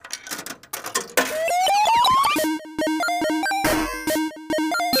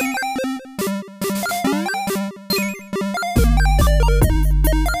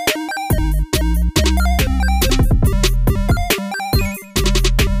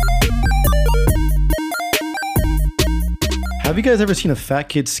Have you guys ever seen a fat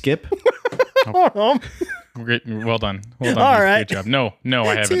kid skip? Great. Well done. Well done. All right. Good job. No,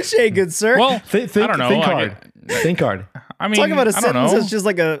 I haven't. Touche, good sir. Well, Think I don't know. Think hard. Think hard. I mean, Talk about a I don't sentence know. that's just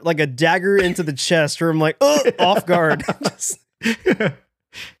like a dagger into the chest, where I'm like, oh, off guard.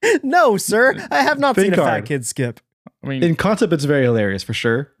 No, sir, I have not seen a fat hard. kid skip. I mean, In concept, it's very hilarious for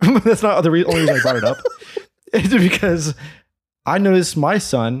sure. That's not the only reason I brought it up. It's because I noticed my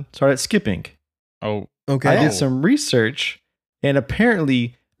son started skipping. oh, Okay. I did some research, and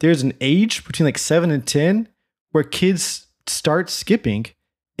apparently there's an age between like 7 and 10 where kids start skipping,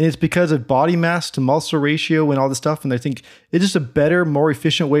 and it's because of body mass to muscle ratio and all this stuff. And they think it's just a better, more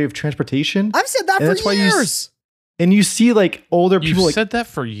efficient way of transportation. I've said that And that's for why years. And you see like older you people like said that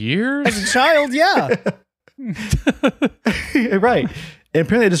for years? As a child, yeah. right. And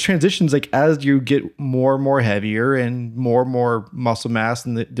apparently it just transitions like as you get more and more heavier and more muscle mass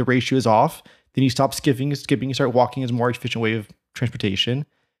and the ratio is off, then you stop skipping, you start walking as a more efficient way of transportation.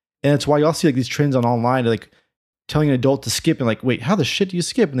 And that's why y'all see like these trends on online, like telling an adult to skip and like, wait, how the shit do you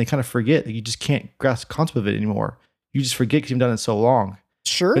skip? And they kind of forget. Like, you just can't grasp the concept of it anymore. You just forget because you've done it so long.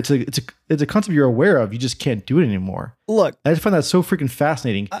 Sure. It's a concept you're aware of. You just can't do it anymore. Look, I just find that so freaking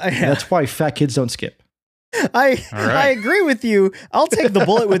fascinating. And that's why fat kids don't skip. I right. agree with you. I'll take the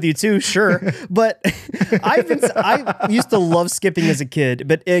bullet with you too, sure. But I used to love skipping as a kid,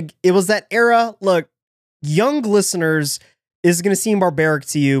 but it was that era. Look, young listeners, is going to seem barbaric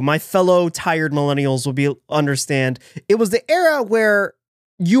to you. My fellow tired millennials will understand. It was the era where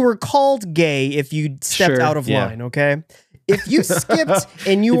you were called gay if you stepped out of line. Okay. If you skipped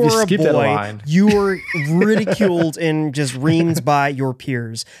and you were a boy, you were ridiculed and just reamed by your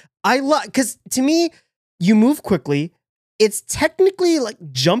peers. I love, because to me, you move quickly. It's technically like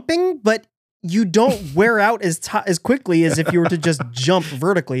jumping, but you don't wear out as quickly as if you were to just jump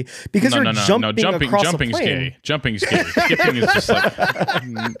vertically, because you're jumping across a plane. Gay. Jumping's gay. Skipping is just like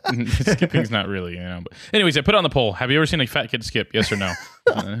skipping's not really, you know. But anyways, I put it on the poll. Have you ever seen a fat kid skip? Yes or no?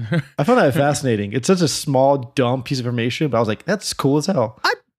 I found that fascinating. It's such a small, dumb piece of information, but I was like, that's cool as hell.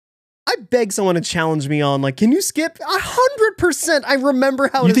 I beg someone to challenge me on, like, can you skip? 100%. I remember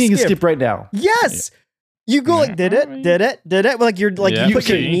how you to skip. think you can skip right now? Yes. You go like, did it? Like, you're like, you put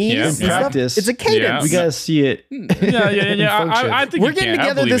your knees and practice. Stuff. It's a cadence. Yeah. We gotta see it. Yeah. I think we're getting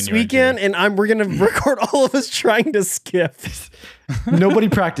together this weekend, and we're gonna record all of us trying to skip. Nobody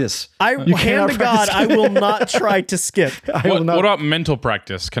practice. Hand to God, I will not try to skip. What about mental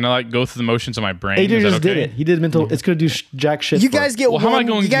practice? Can I like go through the motions of my brain? Adrian just did it. He did mental. It's gonna do jack shit. You guys get one.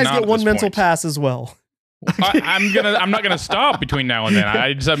 You guys get one mental point? pass as well. I'm not gonna stop betwing now and then.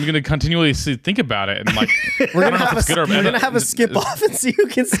 I'm gonna continually think about it, and like we're gonna have a skip off and see who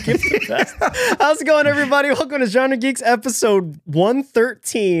can skip the best. How's it going, everybody? Welcome to Genre Geeks episode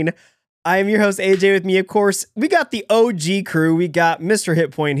 113. I am your host AJ. With me, of course, we got the OG crew. We got Mr. Hit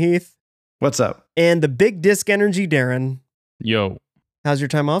Point Heath. What's up? And the Big Disc Energy Darren. Yo. How's your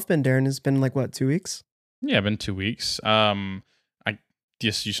time off been, Darren? It's been like what, 2 weeks? Yeah, been 2 weeks.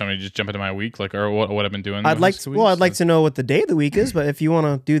 Yes, you want me to just jump into my week, like, or what I've been doing? I'd like to know what the day of the week is, but if you want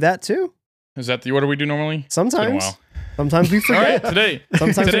to do that too. Is that the order we do normally? Sometimes. Sometimes we forget. All right,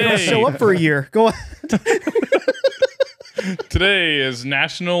 Sometimes we don't show up for a year. Go on. Today is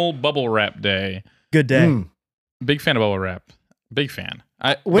National Bubble Wrap Day. Good day. Big fan of bubble wrap. Big fan.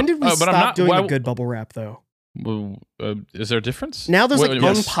 When did we stop doing the good bubble wrap, though? Is there a difference? Now there's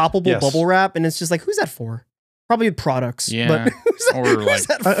unpoppable bubble wrap, and it's just like, who's that for? Probably products. Yeah. But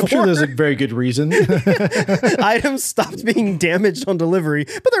I'm sure there's a very good reason. Items stopped being damaged on delivery,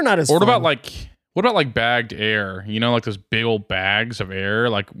 but they're not as What fun. about like bagged air? You know, like those big old bags of air.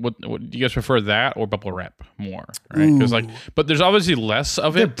 Like, what do you guys prefer, that or bubble wrap more? Right? Because but there's obviously less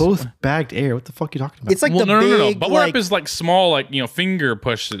of They're it. both bagged air. What the fuck are you talking about? It's like no. big, Bubble wrap is like small, like, you know, finger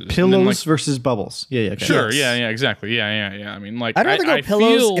pushes. Pillows versus bubbles. Yeah. Okay. Sure. Yes. Yeah. Exactly. Yeah. I mean, like, I'd rather go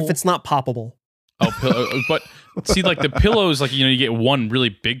pillows if it's not poppable. But see, like the pillows, like, you know, you get one really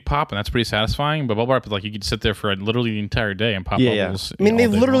big pop, and that's pretty satisfying. But bubble wrap, like, you could sit there for literally the entire day and pop bubbles. I mean,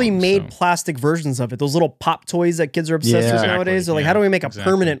 they've literally made plastic versions of it. Those little pop toys that kids are obsessed with nowadays. They're like, how do we make a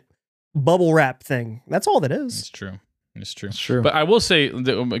permanent bubble wrap thing? That's all that is. It's true. It's true. It's true. But I will say, kind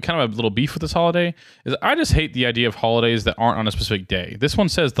of a little beef with this holiday is I just hate the idea of holidays that aren't on a specific day. This one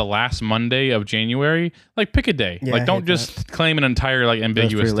says the last Monday of January. Like, pick a day. Yeah, like, don't just claim an entire, like,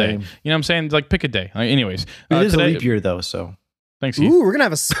 ambiguous day. lame. You know what I'm saying? Like, pick a day. Like, anyways, it is a leap year though, so. Thanks, Heath. Ooh, we're gonna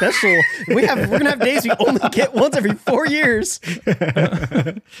have a special. we're gonna have days we only get once every 4 years.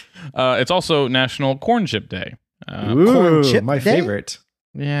 It's also National Corn Chip Day. Ooh, Corn Chip my Day? favorite.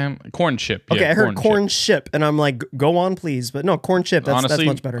 Yeah, corn chip. Okay, Yeah, I heard corn chip. chip, and I'm like, go on, please. But no, corn chip. That's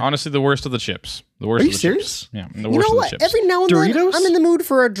much better. Honestly, the worst of the chips. The worst. Are of you the serious? Chips. Yeah, the You worst know of what? the chips. Every now and Doritos? then, I'm in the mood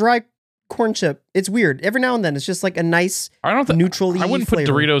for a dry corn chip. It's weird. Every now and then, it's just like a nice I don't think neutrally. I wouldn't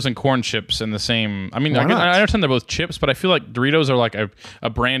flavor. put Doritos and corn chips in the same. I mean, Why not? I understand they're both chips, but I feel like Doritos are like a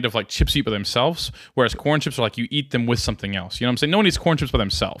brand of like chips you eat by themselves, whereas corn chips are like you eat them with something else. You know what I'm saying? No one eats corn chips by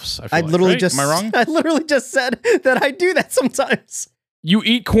themselves. I feel I like, literally right? just. Am I wrong? I literally just said that I do that sometimes. You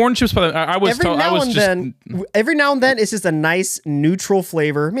eat corn chips by them. I was Every told. I now was and just. then, every now and then, it's just a nice neutral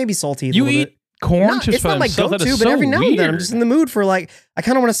flavor, maybe salty. A You little eat bit. corn chips It's by not my themselves. That go-to, is but so every now and then, I'm weird. just in the mood for like I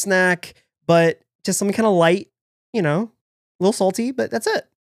kind of want a snack, but just something kind of light. You know, a little salty, but that's it.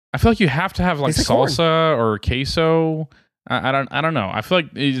 I feel like you have to have like Tastes like corn. salsa or queso. I don't know. I feel like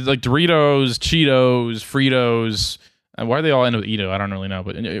it's like Doritos, Cheetos, Fritos. Why are they all end with Edo? I don't really know.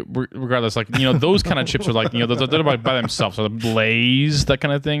 But regardless, like, you know, those kind of chips are like, you know, they're by themselves. So the Lay's, that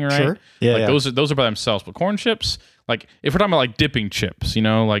kind of thing, right? Sure. Yeah, Like yeah. those are by themselves. But corn chips, like if we're talking about like dipping chips, you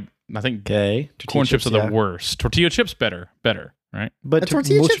know, like I think Okay. corn chips are the yeah. worst. Tortilla chips better, right? But A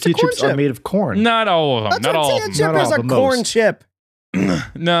tortilla most chip's a tortilla corn chips are chip. made of corn. Not all of them. A Not all tortilla of them. chip Not is all, a but corn most. chip.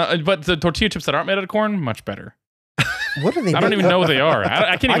 No, but the tortilla chips that aren't made out of corn, much better. What are they? I don't made even know what they are.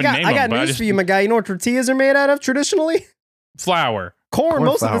 I can't even name I got them. But I news just for you, my guy. You know what tortillas are made out of traditionally? flour. Corn, Corn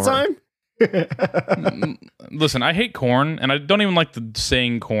most of the flour. time. Listen, I hate corn, and I don't even like the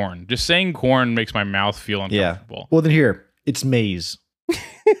saying corn. Just saying corn makes my mouth feel Yeah. uncomfortable. Well, then here, it's maize.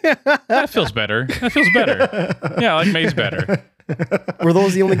 That feels better. That feels better. Yeah, I like maize better. Were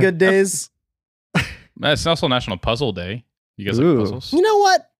those the only good days? It's also National Puzzle Day. You guys Ooh. like puzzles? You know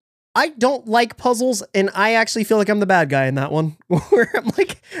what? I don't like puzzles, and I actually feel like I'm the bad guy in that one. Where I'm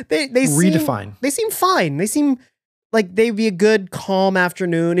like, they Redefine. They seem fine. They seem like they'd be a good, calm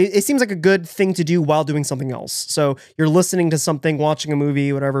afternoon. It seems like a good thing to do while doing something else. So you're listening to something, watching a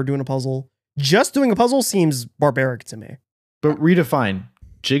movie, whatever, doing a puzzle. Just doing a puzzle seems barbaric to me. But redefine.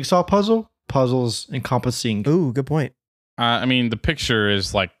 Jigsaw puzzle, puzzles encompassing. Ooh, good point. I mean, the picture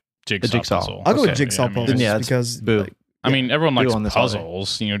is like jigsaw, jigsaw. puzzle. I'll go with Okay. jigsaw I mean, puzzles Yeah, it's because boo. like, I mean, everyone Boo likes on this all day.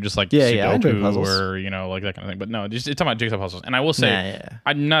 puzzles, you know, just like Yeah, yeah, I enjoy Sudoku puzzles. or, you know, like that kind of thing. But no, just it's talking about jigsaw puzzles. And I will say, yeah.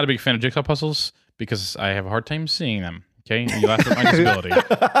 I'm not a big fan of jigsaw puzzles because I have a hard time seeing them. Okay, you laugh at my disability.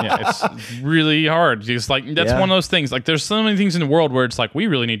 Yeah, it's really hard. It's like that's Yeah. one of those things. Like, there's so many things in the world where it's like we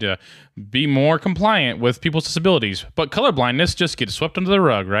really need to be more compliant with people's disabilities, but colorblindness just gets swept under the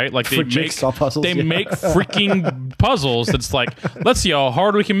rug, right? Like For jigsaw puzzles, they yeah. make freaking puzzles. That's like, let's see how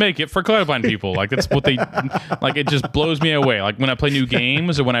hard we can make it for colorblind people. Like that's what they like. It just blows me away. Like when I play new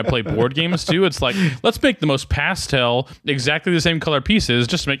games or when I play board games too, it's like let's make the most pastel, exactly the same color pieces,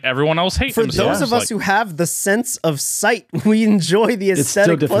 just to make everyone else hate for themselves. those of us Like, who have the sense of sight, we enjoy the still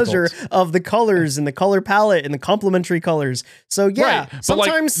aesthetic difficult. pleasure of the colors and the color palette and the complementary colors. So yeah, right. But like,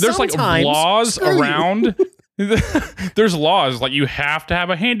 sometimes there's like laws screw you. around. There's laws like you have to have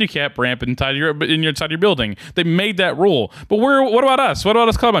a handicap ramp inside your building. They made that rule. But what about us? What about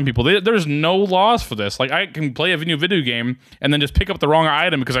us colorblind people? There's no laws for this. Like I can play a video game and then just pick up the wrong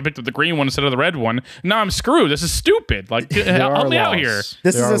item because I picked up the green one instead of the red one. Now I'm screwed. This is stupid. Like help me out here.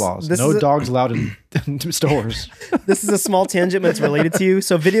 This there is are a- laws. this No is a- dogs allowed in stores. This is a small tangent, but it's related to you.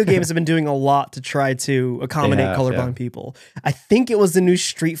 So video games have been doing a lot to try to accommodate have, colorblind yeah. people. I think it was the new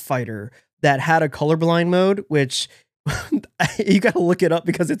Street Fighter that had a colorblind mode, which you got to look it up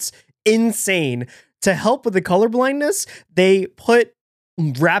because it's insane. To help with the colorblindness, they put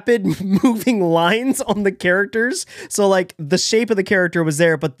rapid moving lines on the characters. So like the shape of the character was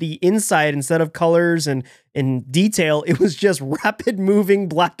there, but the inside, instead of colors and detail, it was just rapid moving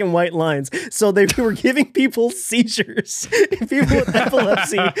black and white lines. So they were giving people seizures. People with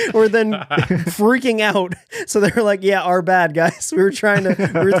epilepsy were then freaking out. So they were like, yeah, our bad, guys. We were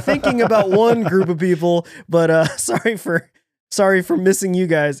thinking about one group of people, but sorry for missing you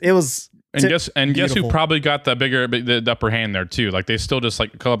guys. It was And guess who beautiful. probably got the upper hand there too? Like they still just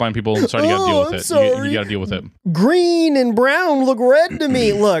like colorblind people. Sorry, you got to deal with I'm it. sorry. You got to deal with it. green and brown look red to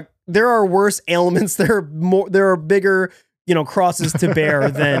me. Look, there are worse ailments. There are bigger, crosses to bear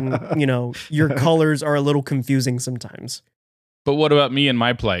than, your colors are a little confusing sometimes. But what about me and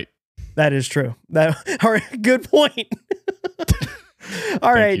my plight? That is true. All right, good point.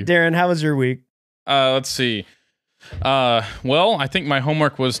 All right, you. Darren, how was your week? Let's see. Well, I think my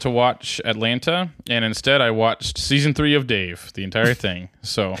homework was to watch Atlanta, and instead I watched season 3 of Dave, the entire thing.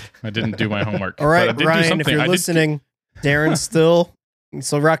 So I didn't do my homework. All But I right, did do Ryan, if something. you're I did- listening, Darren's still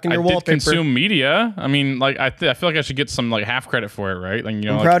rocking I your did wallpaper. consume media. I mean, like I feel like I should get some like half credit for it, right? Like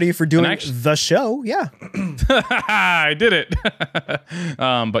I'm proud of you for doing actually- the show. Yeah. I did it.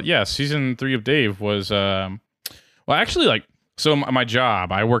 But yeah, season 3 of Dave was well, actually, like So my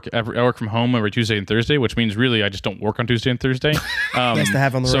job, I work from home every Tuesday and Thursday, which means really I just don't work on Tuesday and Thursday. Nice to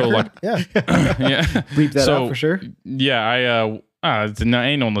have on the so record. like, yeah. yeah, Bleep that out for sure. Yeah,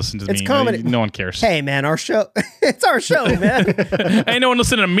 ain't no one listens to It's me. comedy. No one cares. Hey, man, our show. It's our show, man. Ain't no one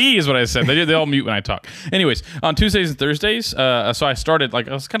listening to me is what I said. They all mute when I talk. Anyways, on Tuesdays and Thursdays, so I started, like,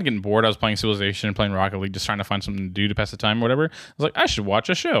 I was kind of getting bored. I was playing Civilization and playing Rocket League, just trying to find something to do to pass the time or whatever. I was like, I should watch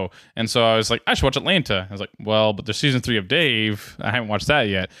a show. And so I was like, I should watch Atlanta. I was like, well, but there's season 3 of Dave. I haven't watched that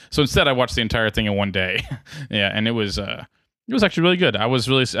yet. So instead I watched the entire thing in one day. Yeah, and it was actually really good. I was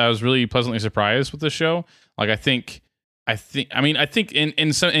really pleasantly surprised with this show. Like, I think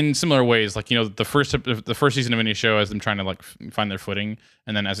in similar ways, like, you know, the first season of any show has them trying to like find their footing,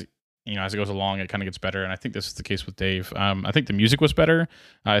 and then as it goes along, it kind of gets better. And I think this is the case with Dave. I think the music was better.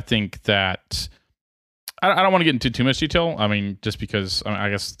 I think that I don't want to get into too much detail. I mean, just because I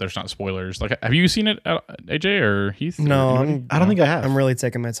guess there's not spoilers. Like, have you seen it, AJ or Heath? No, I don't think I have. I'm really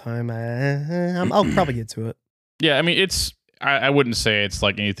taking my time. I'll probably get to it. Yeah, I mean, I wouldn't say it's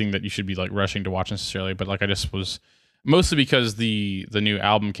like anything that you should be like rushing to watch necessarily, but like I just was. Mostly because the new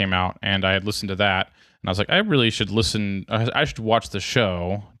album came out and I had listened to that and I was like, I really should listen. I should watch the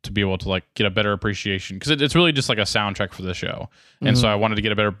show to be able to like get a better appreciation, because it's really just like a soundtrack for the show. And so I wanted to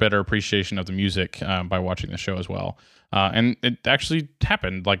get a better appreciation of the music by watching the show as well. And it actually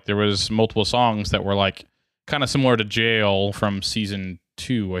happened. Like, there was multiple songs that were like kind of similar to Jail from season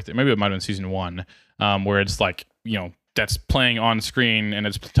 2. I think maybe it might have been season 1, where it's like, you know, that's playing on screen and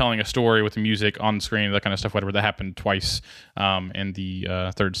it's telling a story with the music on screen, that kind of stuff, whatever. That happened twice in the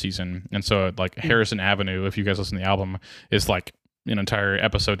 3rd season. And so like Harrison Avenue, if you guys listen to the album, is like an entire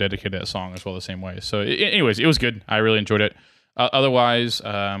episode dedicated to that song as well, the same way. So anyways, it was good. I really enjoyed it. Otherwise,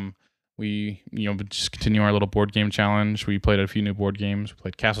 we just continue our little board game challenge. We played a few new board games. We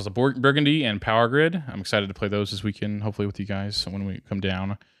played Castles of Burgundy and Power Grid. I'm excited to play those this weekend, hopefully with you guys when we come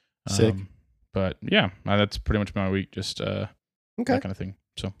down. Sick. But yeah, that's pretty much my week. Just that kind of thing.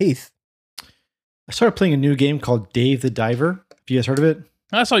 So Heath, I started playing a new game called Dave the Diver. Have you guys heard of it?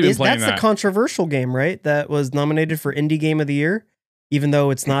 I saw you been playing that's that. the controversial game, right? That was nominated for Indie Game of the Year, even though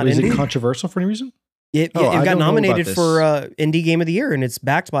it's not Is indie. it controversial for any reason? It I got don't know nominated about for this. Indie Game of the Year, and it's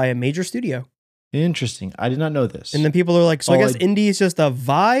backed by a major studio. Interesting. I did not know this. And then people are like, so I Oh, guess indie is just a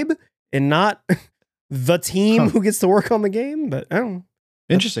vibe and not the team who gets to work on the game. But I don't know.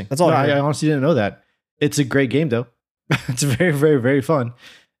 Interesting. That's all No, I heard. I honestly didn't know that. It's a great game, though. It's very, very, very fun.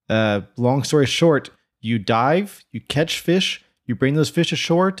 Long story short, you dive, you catch fish, you bring those fish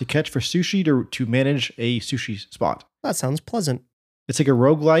ashore to catch for sushi to manage a sushi spot. That sounds pleasant. It's like a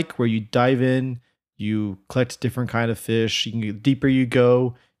roguelike where you dive in, you collect different kind of fish. You can get deeper you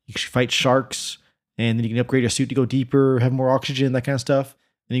go, you can fight sharks, and then you can upgrade your suit to go deeper, have more oxygen, that kind of stuff.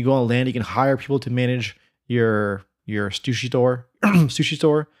 Then you go on land, you can hire people to manage your sushi store, sushi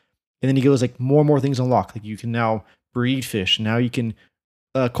store. And then he goes like more and more things unlock. Like you can now breed fish. Now you can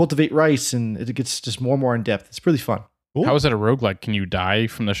cultivate rice, and it gets just more and more in depth. It's really fun. Cool. How is that a roguelike? Can you die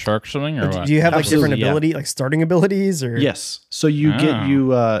from the shark or something? Or what? Do you have like Absolutely, different ability, like starting abilities, or Yes. So you get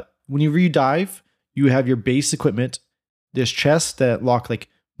whenever you dive, you have your base equipment. There's chests that lock like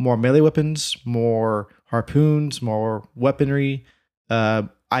more melee weapons, more harpoons, more weaponry,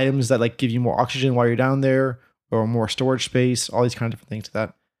 items that like give you more oxygen while you're down there, or more storage space. All these kind of different things to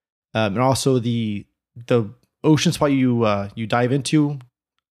that. And also the ocean spot you dive into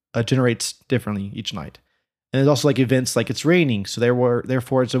generates differently each night. And there's also like events like it's raining, so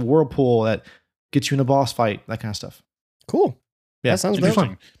therefore it's a whirlpool that gets you in a boss fight, that kind of stuff. Cool. Yeah, That sounds it's really dope.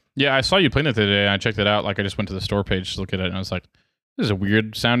 fun. Yeah, I saw you playing it today, and I checked it out. Like, I just went to the store page to look at it, and I was like, this is a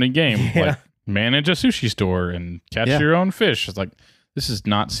weird sounding game. Yeah. Like, manage a sushi store and catch your own fish. It's like, this does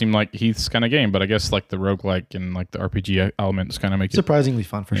not seem like Heath's kind of game, but I guess like the roguelike and like the RPG elements kind of make it Surprisingly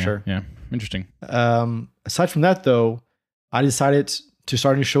fun for sure. Yeah, interesting. Aside from that, though, I decided to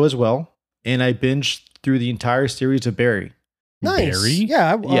start a new show as well, and I binged through the entire series of Barry. Nice. Barry?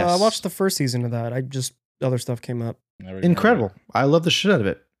 Yeah, I Yes. watched the first season of that. Other stuff came up. Incredible. I love the shit out of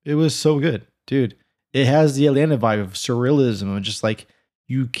it. It was so good, dude. It has the Atlanta vibe of surrealism and just like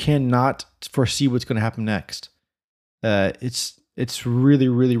you cannot foresee what's going to happen next. It's really,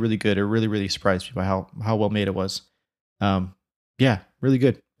 really, really good. It really, really surprised me by how well made it was. Yeah, really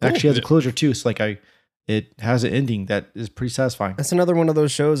good. It Cool. actually has a closure too. So like it has an ending that is pretty satisfying. That's another one of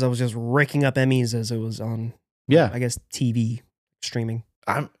those shows I was just raking up Emmys as it was on, Yeah, I guess, TV streaming.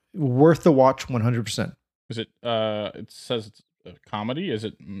 I'm worth the watch 100%. Is it, it says it's a comedy? Is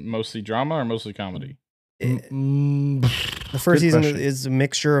it mostly drama or mostly comedy? Mm, The first good season question. is a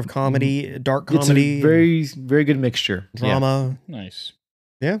mixture of comedy, dark It's comedy, a very, very good mixture. Yeah. drama. Nice.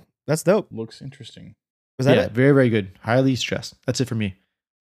 That's dope. Looks interesting. Was that Yeah, it? very, very good. Highly stressed. That's it for me.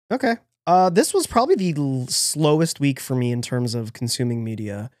 Okay. This was probably the slowest week for me in terms of consuming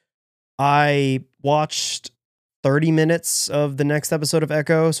media. I watched 30 minutes of the next episode of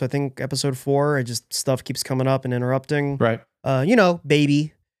Echo. So I think episode 4, stuff keeps coming up and interrupting. Right.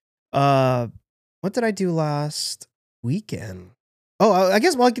 Baby. What did I do last weekend? Oh, I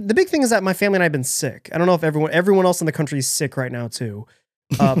guess the big thing is that my family and I have been sick. I don't know if everyone else in the country is sick right now too.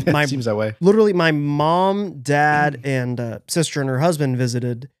 It seems that way. Literally, my mom, dad, and sister and her husband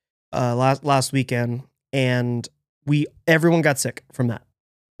visited last weekend, and everyone got sick from that.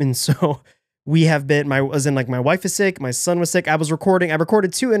 And so we have been. My wife is sick, my son was sick. I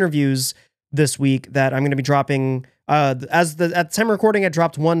recorded 2 interviews this week that I'm going to be dropping. At the time of recording, I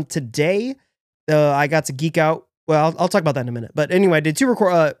dropped one today. I got to geek out. Well, I'll talk about that in a minute. But anyway, I did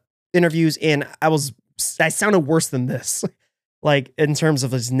 2 interviews, and I sounded worse than this, like in terms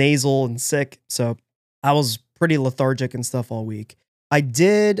of his nasal and sick. So I was pretty lethargic and stuff all week. I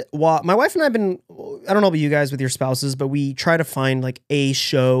did. My wife and I have been. I don't know about you guys with your spouses, but we try to find like a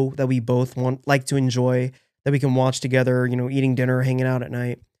show that we both like to enjoy that we can watch together. Eating dinner, hanging out at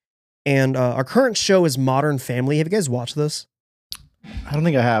night. And our current show is Modern Family. Have you guys watched this? I don't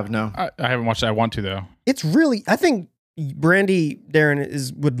think I have. No. I haven't watched it. I want to though. It's really. I think Brandy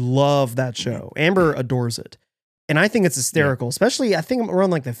Darren would love that show. Amber adores it. And I think it's hysterical, especially I think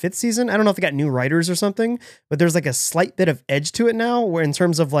around like the 5th season. I don't know if they got new writers or something, but there's like a slight bit of edge to it now where in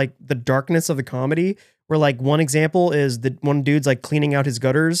terms of like the darkness of the comedy, where like one example is that one dude's like cleaning out his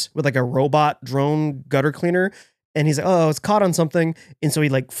gutters with like a robot drone gutter cleaner. And he's like, oh, it's caught on something. And so he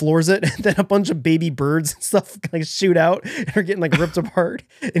like floors it. And then a bunch of baby birds and stuff like shoot out and are getting like ripped apart.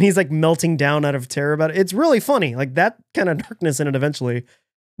 And he's like melting down out of terror about it. It's really funny. Like that kind of darkness in it eventually.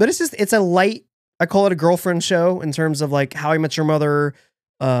 But it's a light, I call it a girlfriend show in terms of like How I Met Your Mother,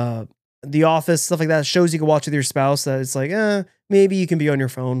 The Office, stuff like that. Shows you can watch with your spouse that it's like, maybe you can be on your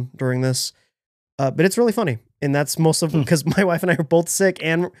phone during this. But it's really funny. And that's most of because my wife and I are both sick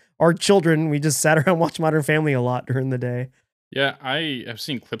and our children, we just sat around and watched Modern Family a lot during the day. Yeah, I have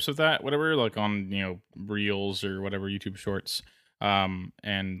seen clips of that, whatever, like on, Reels or whatever, YouTube Shorts.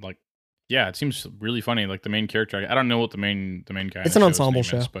 And like, yeah, it seems really funny. Like the main character, I don't know what the main guy. It's an ensemble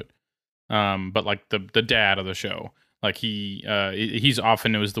show. but like the dad of the show, like he's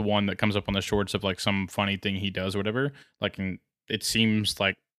often was the one that comes up on the shorts of like some funny thing he does or whatever. Like, and it seems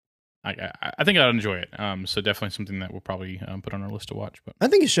like I think I'd enjoy it. So definitely something that we'll probably put on our list to watch. But I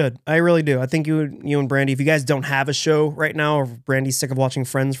think you should. I really do. I think you and Brandy, if you guys don't have a show right now, or if Brandy's sick of watching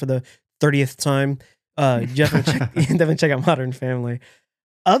Friends for the 30th time, definitely check out Modern Family.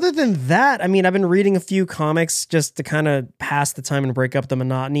 Other than that, I mean, I've been reading a few comics just to kind of pass the time and break up the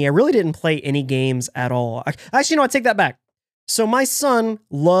monotony. I really didn't play any games at all. Actually, no, I take that back. So my son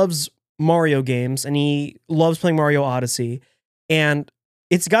loves Mario games and he loves playing Mario Odyssey. And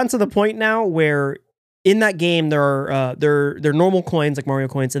it's gotten to the point now where in that game there are normal coins like Mario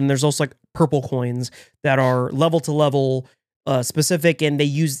coins, and there's also like purple coins that are level to level specific, and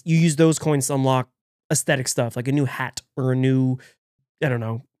you use those coins to unlock aesthetic stuff like a new hat or a new, I don't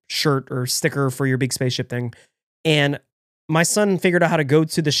know, shirt or sticker for your big spaceship thing. And my son figured out how to go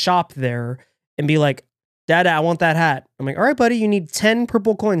to the shop there and be like, Dad, I want that hat. I'm like, all right, buddy, you need 10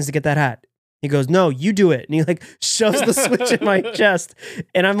 purple coins to get that hat. He goes, no, you do it. And he like shoves the Switch in my chest.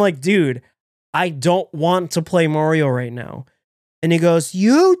 And I'm like, dude, I don't want to play Mario right now. And he goes,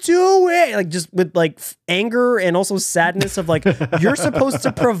 you do it. Like just with like anger and also sadness of like, you're supposed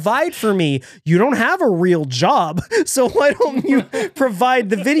to provide for me. You don't have a real job. So why don't you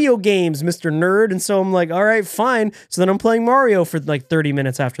provide the video games, Mr. Nerd? And so I'm like, all right, fine. So then I'm playing Mario for like 30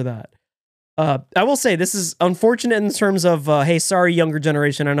 minutes after that. I will say this is unfortunate in terms of, hey, sorry, younger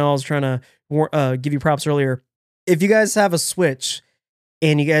generation. I know I was trying to give you props earlier. If you guys have a Switch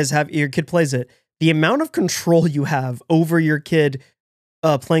and you guys have your kid plays it, the amount of control you have over your kid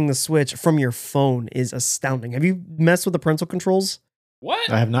playing the Switch from your phone is astounding. Have you messed with the parental controls?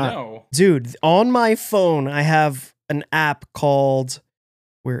 What? I have not. No. Dude, on my phone, I have an app called,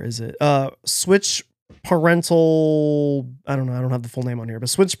 where is it? Switch Parental, I don't know, I don't have the full name on here, but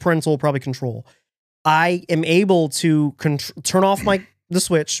Switch Parental probably control. I am able to turn off the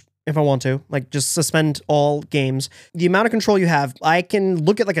Switch if I want to, like just suspend all games. The amount of control you have, I can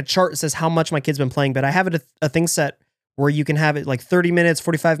look at like a chart that says how much my kid's been playing, but I have it a thing set where you can have it like 30 minutes,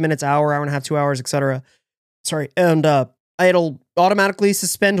 45 minutes, hour and a half, 2 hours, etc. Sorry. And it'll automatically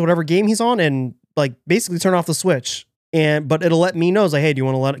suspend whatever game he's on and like basically turn off the Switch. But it'll let me know, it's like, hey, do you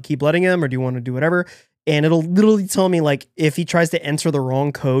want to keep letting him or do you want to do whatever? And it'll literally tell me like if he tries to enter the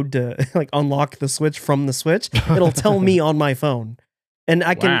wrong code to like unlock the Switch from the Switch, it'll tell me on my phone. And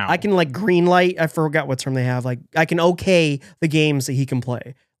I Wow. can like green light. I forgot what term they have. Like I can okay the games that he can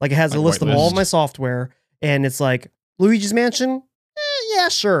play. Like it has a Like list of all of whitelist. my software, and it's like Luigi's Mansion. Yeah,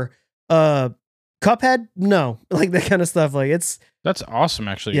 sure. Cuphead, no, like that kind of stuff. Like it's That's awesome,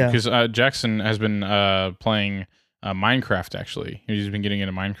 actually, Yeah. because Jackson has been playing Minecraft. Actually, he's been getting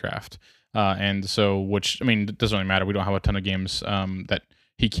into Minecraft, and so which I mean, it doesn't really matter. We don't have a ton of games that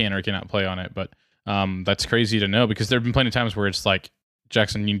he can or cannot play on it, but that's crazy to know because there have been plenty of times where it's like,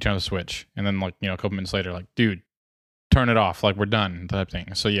 Jackson, you need to turn on the Switch, and then like a couple minutes later, like, dude, turn it off, like we're done, type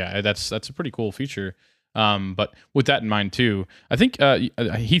thing. So yeah, that's a pretty cool feature. But with that in mind too, I think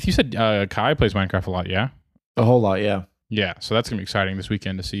Heath, you said Kai plays Minecraft a lot, yeah? A whole lot, yeah. Yeah, so that's gonna be exciting this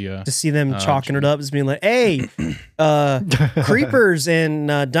weekend to see. to see them chalking it up as being like, hey, creepers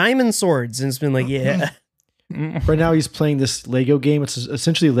and diamond swords, and it's been like, yeah, Right now, he's playing this Lego game. It's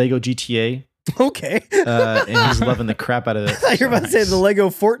essentially Lego GTA, okay. and he's loving the crap out of it. I thought you were about to say the Lego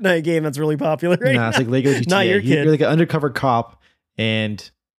Fortnite game that's really popular right Nah, it's like Lego GTA. Not your kid. You're like an undercover cop,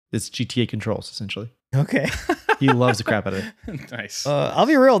 and it's GTA controls essentially. Okay. He loves the crap out of it. Nice. I'll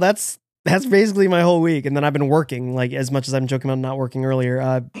be real. That's basically my whole week, and then I've been working. Like as much as I'm joking about not working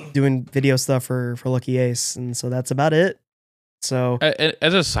earlier, doing video stuff for Lucky Ace, and so that's about it. So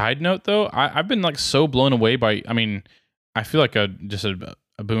As a side note, though, I've been like so blown away by. I mean, I feel like just a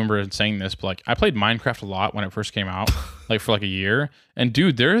boomer in saying this, but like I played Minecraft a lot when it first came out, like for like a year. And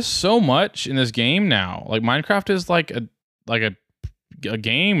dude, there is so much in this game now. Like Minecraft is like a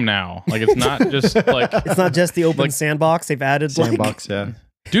game now. Like it's not just like it's not just the open Like- sandbox. They've added Sandbox, yeah.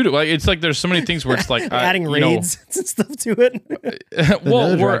 dude, like it's like there's so many things where it's like adding you know, raids and stuff to it.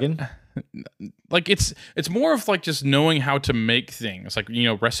 well, Another we're- dragon. like it's more of like just knowing how to make things, like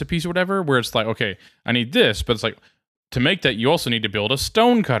recipes or whatever, where it's like, okay, I need this, but it's like to make that you also need to build a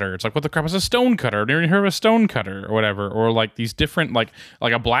stone cutter. It's like, what the crap is a stone cutter? I've never heard of a stone cutter or whatever, or like these different like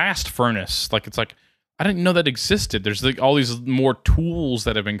a blast furnace. Like it's like I didn't know that existed. There's like all these more tools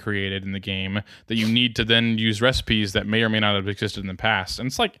that have been created in the game that you need to then use recipes that may or may not have existed in the past. And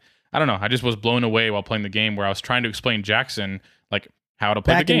it's like, I don't know, I just was blown away while playing the game where I was trying to explain Jackson like how to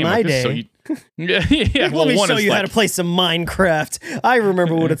play Back the game. in my like this, day. yeah. Let me show is you how like- to play some Minecraft. I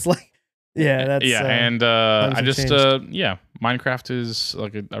remember what it's like. Yeah, that's and times I have just changed. Minecraft is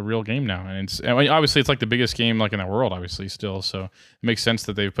like a real game now, and I mean, obviously it's like the biggest game like in the world, obviously still. So it makes sense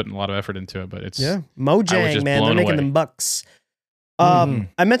that they've put a lot of effort into it. But it's Yeah, I was Mojang, just man, they're blown making away. them bucks. Mhm.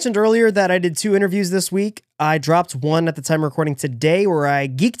 I mentioned earlier that I did 2 interviews this week. I dropped one at the time of recording today where I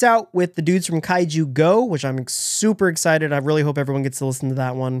geeked out with the dudes from Kaiju Go, which I'm super excited. I really hope everyone gets to listen to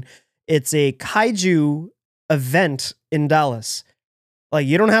that one. It's a kaiju event in Dallas. Like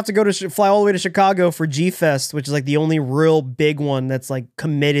you don't have to go to fly all the way to Chicago for G-Fest, which is like the only real big one that's like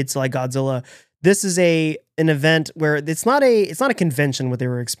committed to like Godzilla. This is an event where it's not a convention, what they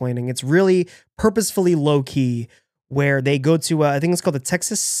were explaining. It's really purposefully low key, where they go to I think it's called the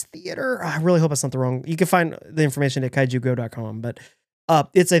Texas Theater. I really hope that's not the wrong. You can find the information at kaijugo.com, but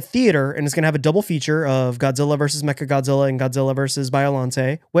it's a theater and it's gonna have a double feature of Godzilla versus Mechagodzilla and Godzilla versus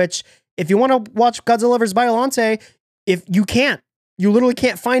Biollante. Which, if you want to watch Godzilla versus Biollante, if you can't. You literally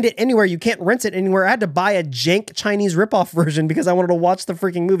can't find it anywhere. You can't rent it anywhere. I had to buy a jank Chinese ripoff version because I wanted to watch the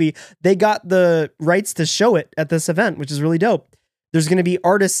freaking movie. They got the rights to show it at this event, which is really dope. There's going to be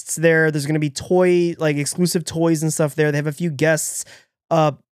artists there. There's going to be exclusive toys and stuff there. They have a few guests.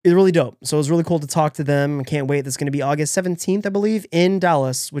 It's really dope. So it was really cool to talk to them. I can't wait. That's going to be August 17th, I believe, in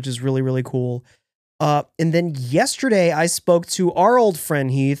Dallas, which is really, really cool. And then yesterday I spoke to our old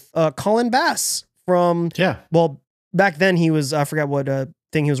friend Heath, Colin Bass from, Yeah. well, back then he was, I forgot what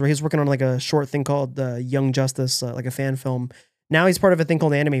thing he was working on, like a short thing called Young Justice, like a fan film. Now he's part of a thing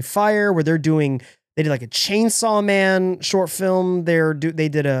called Anime Fire, where they did like a Chainsaw Man short film. They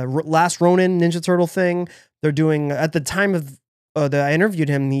did a Last Ronin Ninja Turtle thing. They're doing, at the time of that I interviewed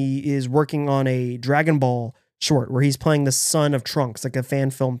him, he is working on a Dragon Ball short where he's playing the son of Trunks, like a fan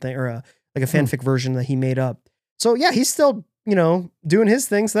film thing, or like a fanfic version that he made up. So yeah, he's still, doing his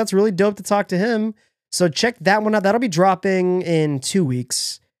thing. So that's really dope to talk to him. So check that one out. That'll be dropping in 2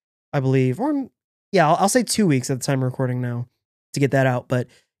 weeks, I believe. Or yeah, I'll say 2 weeks at the time of recording now to get that out. But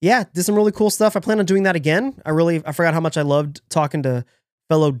yeah, did some really cool stuff. I plan on doing that again. I forgot how much I loved talking to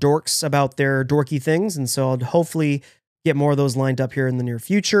fellow dorks about their dorky things. And so I'll hopefully get more of those lined up here in the near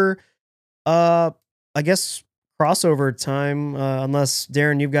future. I guess crossover time, unless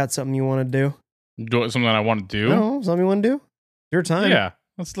Darren, you've got something you want to do. Do something that I want to do. No, something you want to do? Your time. Yeah,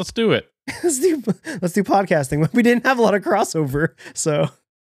 let's do it. let's do podcasting. We didn't have a lot of crossover, so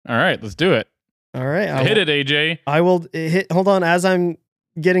All right, let's do it. all right. Hit it, AJ. I will hit. Hold on, as I'm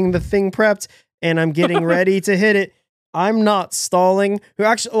getting the thing prepped and I'm getting ready to hit it. I'm not stalling. Who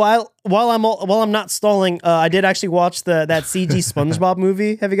actually while I'm not stalling, I did actually watch that CG SpongeBob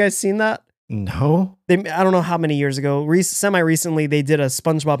movie. Have you guys seen that? No. I don't know how many years ago, semi recently, they did a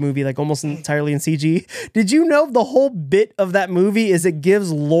SpongeBob movie like almost entirely in CG. Did you know the whole bit of that movie is it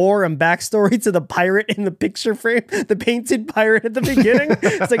gives lore and backstory to the pirate in the picture frame, the painted pirate at the beginning?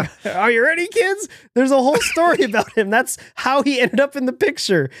 It's like, are you ready, kids? There's a whole story about him. That's how he ended up in the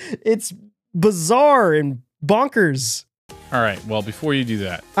picture. It's bizarre and bonkers. All right. Well, before you do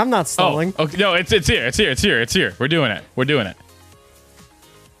that, I'm not stalling. Oh, okay. No, it's here. It's here. It's here. It's here. We're doing it. We're doing it.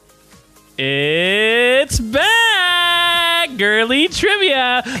 It's back! Girly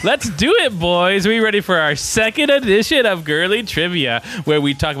Trivia! Let's do it, boys! We ready for our second edition of Girly Trivia, where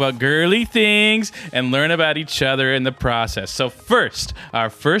we talk about girly things and learn about each other in the process. So first,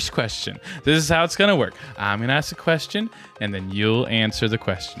 our first question. This is how it's gonna work. I'm gonna ask a question, and then you'll answer the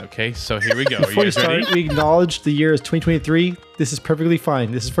question, okay? So here we go. Are Before you we guys ready? start, we acknowledge the year is 2023. This is perfectly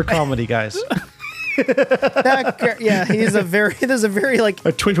fine. This is for comedy, guys. There's a very like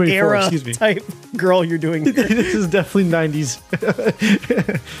 2024, era excuse me. type girl you're doing. This is definitely 90s.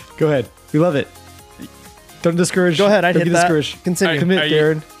 Go ahead. We love it. Don't discourage. Go ahead, I Don't hit get that. discouraged. Continue. Commit,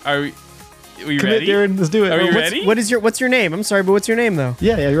 Darren. Are we Commit, ready? Darren. Let's do it. Are we What's- ready? What's your name? I'm sorry, but what's your name though?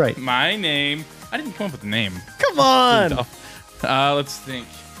 Yeah, you're right. My name. I didn't come up with a name. Come on. Let's think.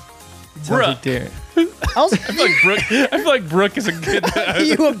 Sounds Brooke. like Darren. I I feel like Brooke is a good.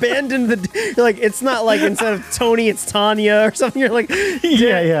 you abandoned the. You're like, it's not like instead of Tony, it's Tanya or something. You're like,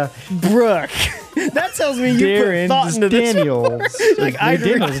 Yeah. Brooke. That tells me you Darren. put thought into this. Daniels. Like, I'd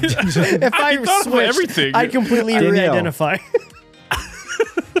Daniels. If I thought of switched, everything. I'd completely Danielle. re-identify.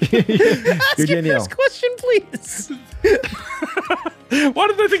 You're Ask your Danielle. first question, please. Why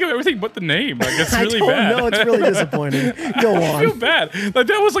did I think of everything but the name? Like it's really I don't bad. know. It's really disappointing. Go I feel on. bad. Like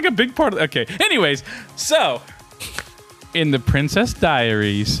that was like a big part of. Okay. Anyways, so in the Princess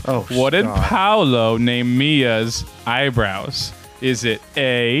Diaries, Oh, what did God. Paolo name Mia's eyebrows? Is it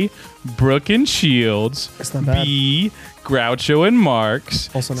A, Brooke and Shields, That's not bad. B, Groucho and Marx,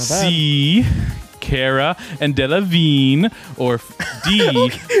 Also not bad. C, Cara and Delevingne, or D,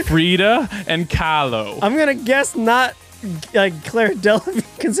 Frida and Kahlo? I'm gonna guess not like Claire Delevingne,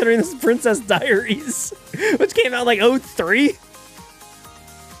 considering this is Princess Diaries, which came out like 03.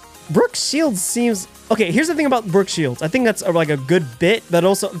 Brooke Shields seems okay. Here's the thing about Brooke Shields. I think that's like a good bit, but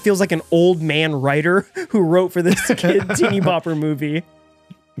also feels like an old man writer who wrote for this kid teeny bopper movie.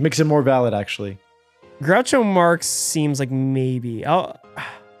 Makes it more valid, actually. Groucho Marx seems like maybe. No.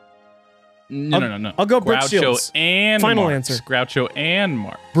 I'll go Brooke Groucho Shields. and Final Marx. answer. Groucho and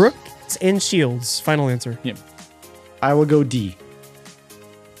Marx. Brooke and Shields. Final answer. Yep. I will go D.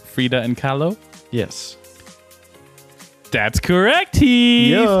 Frida and Kahlo. Yes. That's correct,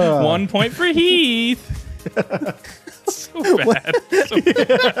 Heath. Yeah. 1 point for Heath. So bad. So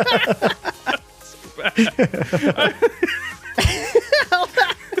bad.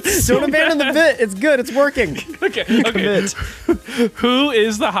 Don't abandon the bit. It's good. It's working. Okay. Commit. Who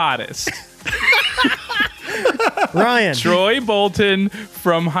is the hottest? Ryan. Troy Bolton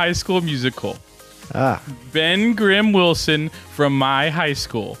from High School Musical. Ah. Ben Grimm Wilson from My High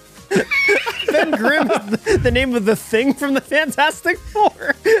School. Ben Grimm is the name of the thing from the Fantastic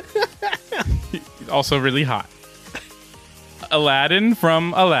Four. He's also really hot. Aladdin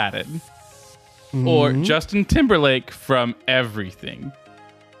from Aladdin. Or Justin Timberlake from Everything.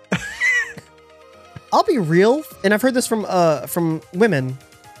 I'll be real, and I've heard this from women,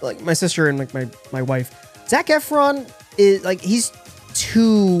 like my sister and like my wife. Zac Efron is like he's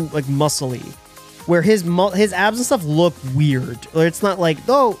too like muscly, where his abs and stuff look weird. Or it's not like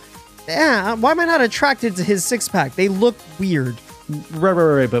why am I not attracted to his six pack? They look weird.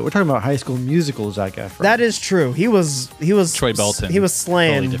 Right. But we're talking about High School Musical Zac Efron. That is true. He was Troy Bolton. He was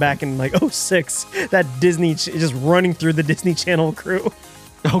slaying Totally back in like 06. That Disney just running through the Disney Channel crew.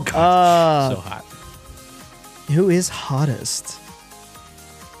 Oh, God. So hot. Who is hottest?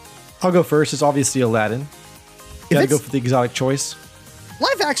 I'll go first. It's obviously Aladdin. Gotta go it's- for the exotic choice.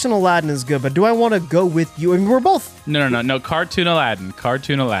 Live action Aladdin is good, but do I want to go with you? I mean, we're both No. Cartoon Aladdin.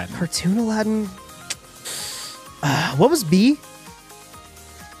 Cartoon Aladdin. cartoon Aladdin. What was B?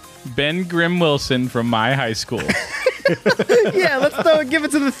 Ben Grimm Wilson from My High School. Yeah, let's give it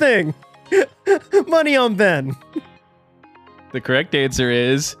to the thing. Money on Ben. The correct answer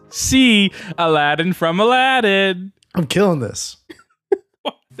is C. Aladdin from Aladdin. I'm killing this.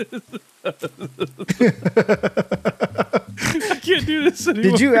 I can't do this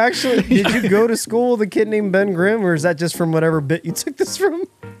anymore. Did you go to school with a kid named Ben Grimm, or is that just from whatever bit you took this from?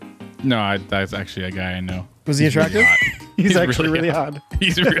 No, that's actually a guy I know. Was he attractive? He's actually really odd. odd.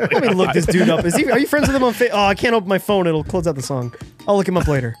 He's really Let me look odd. this dude up. Are you friends with him on Facebook? Oh, I can't open my phone. It'll close out the song. I'll look him up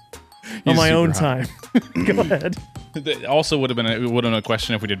later. On He's my super own hot. time. Go ahead. That also would have been a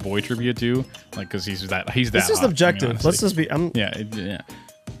question if we did boy trivia too, like because he's that It's just hot, I mean, objective. honestly. Let's just be. Yeah.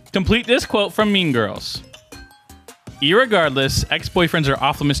 Complete this quote from Mean Girls. Irregardless, ex-boyfriends are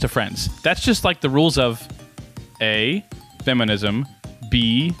off limits to friends. That's just like the rules of A, feminism,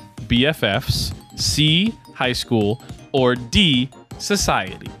 B, BFFs, C, high school, or D,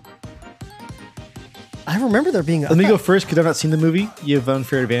 society. I remember there being. Let me go first because I've not seen the movie. You have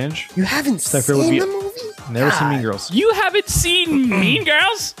unfair advantage. You haven't Cypher would seen be- the movie? Never seen Mean Girls. You haven't seen Mean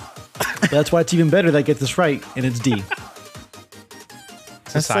Girls? That's why it's even better that I get this right, and it's D.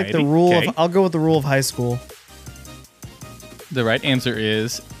 That's like the Society. rule Okay. of. I'll go with the rule of high school. The right answer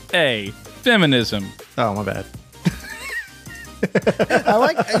is A, feminism. Oh, my bad. I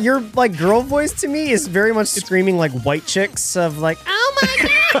like your like girl voice to me is very much screaming like white chicks of like, oh my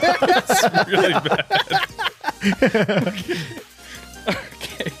god. It's really bad.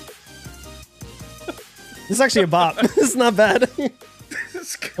 Okay. This is actually a bop. This is not bad. I'm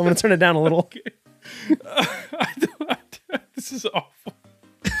gonna turn it down a little. This is awful.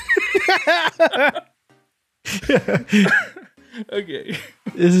 Okay.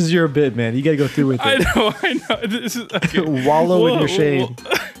 This is your bit, man. You got to go through with I it. know. This is okay. Wallow in Whoa, your shame.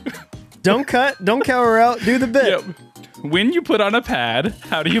 Don't cut. Don't cower out. Do the bit. Yep. When you put on a pad,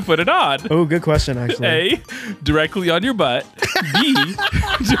 how do you put it on? Oh, good question, actually. A, directly on your butt. B,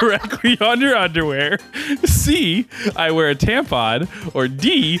 directly on your underwear. C, I wear a tampon. Or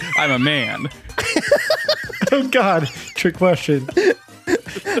D, I'm a man. Oh, God. Trick question.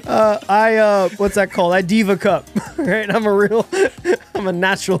 What's that called? I diva cup. Right? I'm a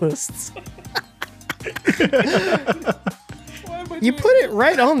naturalist. You put it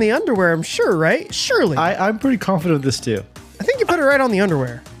right on the underwear, I'm sure, right? Surely. I I'm pretty confident of this, too. think you put it right on the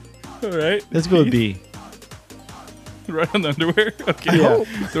underwear. All right. Let's go with B. Right on the underwear? Okay. Yeah.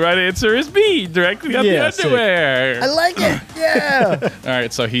 The right answer is B, directly on Yeah, the underwear. I like it. Yeah. All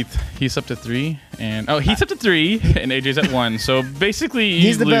right, so Heath's up to 3, and Heath's up to 3, and AJ's at 1. So basically,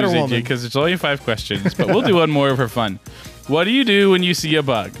 He's the better AJ woman. because it's only 5 questions, but we'll do one more for fun. What do you do when you see a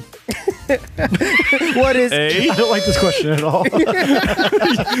bug? What is A. I don't like this question at all.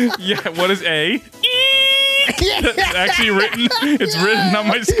 Yeah. What is A? It's actually written. It's written on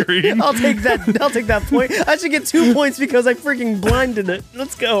my screen. I'll take that point. I should get 2 points because I freaking blinded it.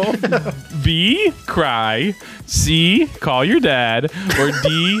 Let's go. B. Cry. C. Call your dad. Or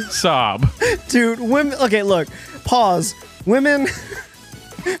D. Sob. Dude, women. Okay, look. Pause. Women.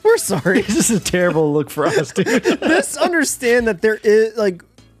 We're sorry. This is a terrible look for us, dude. Just understand that there is like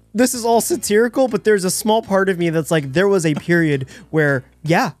this is all satirical, but there's a small part of me that's like there was a period where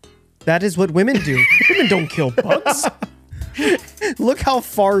that is what women do. Women don't kill bugs. Look how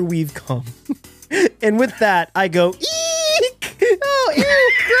far we've come. And with that, I go, eek! Oh,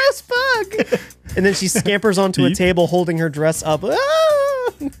 ew, gross bug. And then she scampers onto a Heath? table holding her dress up.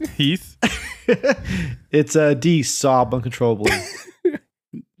 Ah! Heath. It's D, sob uncontrollably.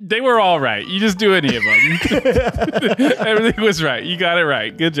 They were all right. You just do any of them. Everything was right. You got it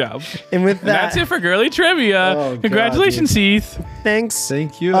right. Good job. And with And that's that, it for girly trivia. Oh, God, Congratulations, Heath. thanks,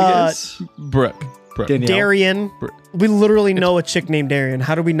 Thank you, I guess. Brooke. Danielle. Darian. We literally know a chick named Darian.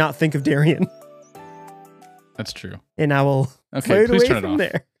 How do we not think of Darian? That's true. And I will Okay, fade please away turn it from off.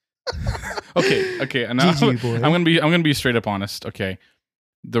 there. Okay. And now GG, boy. I'm gonna be straight up honest. Okay.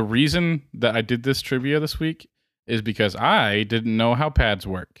 The reason that I did this trivia this week is because I didn't know how pads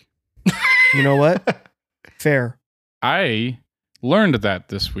work. You know what? Fair. I learned that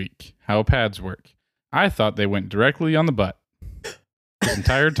this week, how pads work. I thought they went directly on the butt this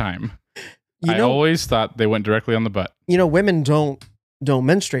entire time. You I know, always thought they went directly on the butt. women don't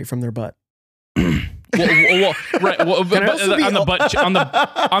menstruate from their butt. Right. Well, Can I also be- on the butt, on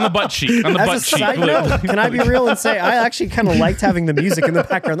the butt cheek, on the As butt a cheek. side note, can I be real and say I actually kind of liked having the music in the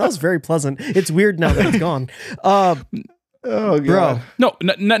background? That was very pleasant. It's weird now that it's gone. Oh, God. Bro, No,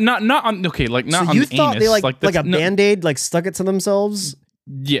 not on. Okay, like not so on you the thought anus. they like a that's- no, Band-Aid like stuck it to themselves?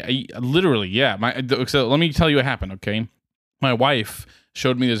 Yeah, literally. Yeah. So let me tell you what happened. Okay, my wife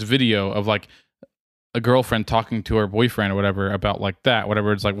showed me this video of like a girlfriend talking to her boyfriend or whatever about like that.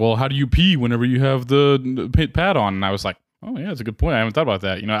 Whatever. It's like, well, how do you pee whenever you have the pad on? And I was like, oh yeah, that's a good point. I haven't thought about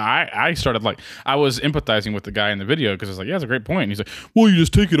that. You know, I started like I was empathizing with the guy in the video because I was like, yeah, that's a great point. And he's like, well, you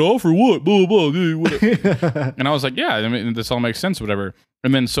just take it off or what? Blah blah blah. And I was like, yeah, I mean, this all makes sense, whatever.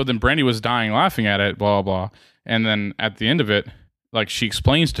 And then Brandy was dying laughing at it, blah blah. And then at the end of it, like she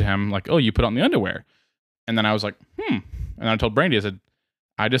explains to him, like, oh, you put on the underwear. And then I was like, And I told Brandy, I said,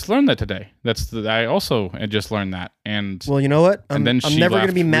 I just learned that today. I also had just learned that. And Well, you know what? And then she never going to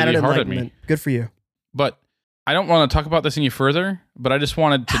laughed be mad really at hard at me. enlightenment. Good for you. but I don't want to talk about this any further, but I just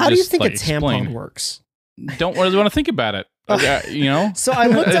wanted to How do you think like, a tampon explain. Works? Don't really want to think about it. You know? So I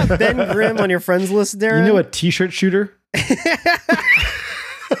looked up Ben Grimm on your friends list, Darren. You know a t-shirt shooter?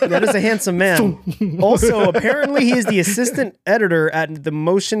 That is a handsome man. Also, apparently, he is the assistant editor at the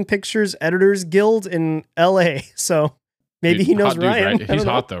Motion Pictures Editors Guild in L.A. So maybe Dude, he knows hot dude, Ryan. right? I He's don't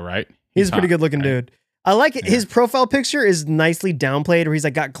know. hot though, right? He's a pretty hot, good looking right? dude. I like it. His profile picture is nicely downplayed, where he's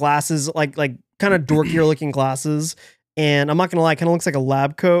like got glasses, like kind of dorkier looking glasses. And I'm not gonna lie, kind of looks like a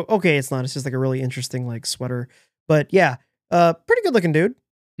lab coat. Okay, it's not. It's just like a really interesting like sweater. But yeah, pretty good looking dude.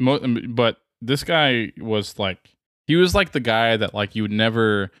 But this guy was like, he was like the guy that like you would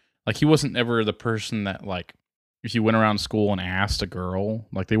never, like he wasn't ever the person that like, if you went around school and asked a girl,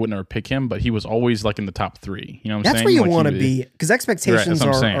 like they would never pick him, but he was always like in the top 3. You know what I'm That's saying? where you Like, want to he- be, because expectations Right, that's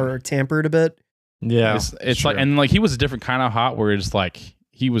what I'm saying. are tampered a bit. Yeah. It's like, and like he was a different kind of hot where it's like,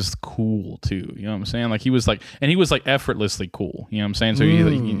 he was cool too. You know what I'm saying? Like he was like, and he was like effortlessly cool. You know what I'm saying? So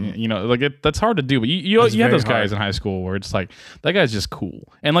you know, like that's hard to do. But you That's have those very guys hard. in high school where it's like that guy's just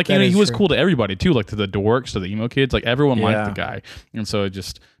cool, and like That you know is he was true. cool to everybody too, like to the dorks, to the emo kids. Like everyone Yeah. liked the guy, and so it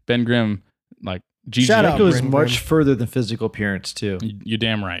just Ben Grimm, like GG. Shout It out, goes Brandon much Grimm. further than physical appearance too. You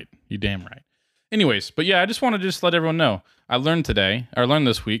damn right. You damn right. Anyways, but yeah, I just want to just let everyone know. I learned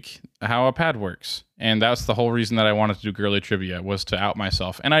this week how a pad works. And that's the whole reason that I wanted to do girly trivia, was to out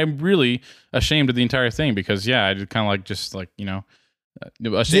myself. And I'm really ashamed of the entire thing because, yeah, I did kind of like, just like, you know,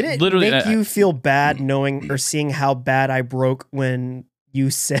 Did it literally make you feel bad knowing or seeing how bad I broke when you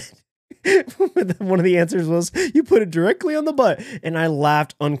said one of the answers was you put it directly on the butt, and I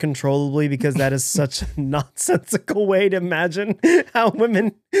laughed uncontrollably because that is such a nonsensical way to imagine how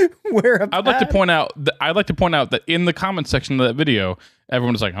women wear a pad. I'd like to point out that in the comment section of that video,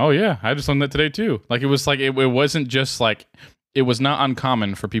 everyone was like, "Oh yeah, I just learned that today too." Like it was like it wasn't just like, it was not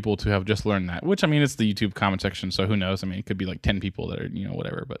uncommon for people to have just learned that. Which I mean, it's the YouTube comment section, so who knows? I mean, it could be like 10 people that are, you know,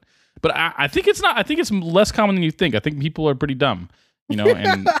 whatever. But I think it's not. I think it's less common than you think. I think people are pretty dumb, you know.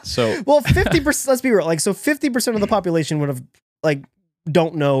 And so Well, 50%, let's be real. Like, so 50% of the population would have, like,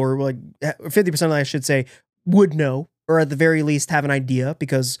 don't know, or like 50%, I should say, would know, or at the very least have an idea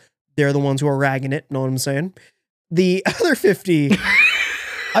because they're the ones who are ragging it. Know what I'm saying? The other 50,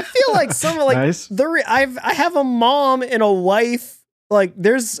 I feel like some of like, Nice. I have a mom and a wife. Like,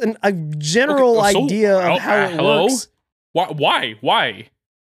 there's a general Okay, so- idea of how it hello? works. Why?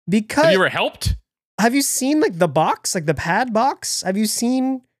 Because Have you ever helped? have you seen like the box, like the pad box? Have you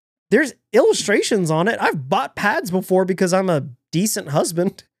seen? There's illustrations on it. I've bought pads before because I'm a decent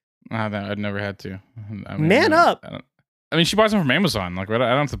husband. I've never had to. I mean, Man up. I mean, she buys them from Amazon. Like, I don't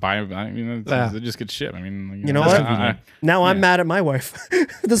have to buy them. I mean, Yeah. they just get shipped. I mean, You know That's what? convenient. Now I'm Yeah. mad at my wife.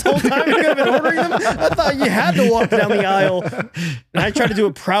 This whole time you could have been ordering them. I thought you had to walk down the aisle. And I tried to do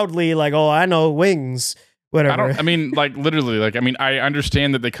it proudly, like, oh, I know wings, whatever. I mean, like literally, like I mean, I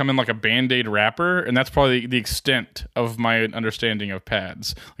understand that they come in like a Band-Aid wrapper, and that's probably the extent of my understanding of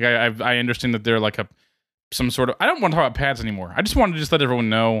pads. Like I understand that they're like some sort of. I don't want to talk about pads anymore. I just wanted to just let everyone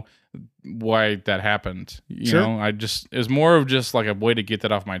know why that happened. You Sure. know, it was more of just like a way to get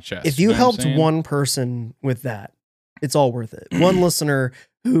that off my chest. If you know what I'm helped saying? one person with that, it's all worth it. One listener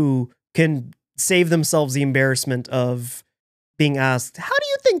who can save themselves the embarrassment of being asked, how do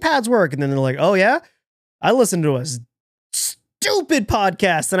you think pads work? And then they're like, oh yeah, I listened to a stupid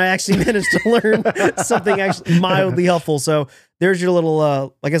podcast and I actually managed to learn something actually mildly helpful. So there's your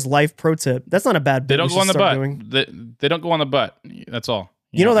little, I guess, life pro tip. That's not a bad bit. they don't we go on should the start butt. doing. They don't go on the butt. That's all.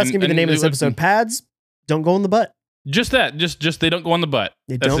 You know, that's and- going to be the and name of this it- episode. Pads don't go in the butt. Just that. Just they don't go on the butt.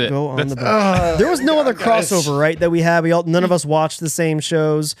 They That's don't it. go on That's- the butt. There was no other guys. crossover, right? That we had. None of us watched the same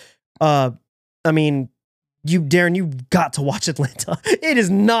shows. I mean, Darren, you got to watch Atlanta. It is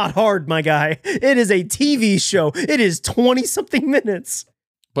not hard, my guy. It is a TV show. It is 20 something minutes.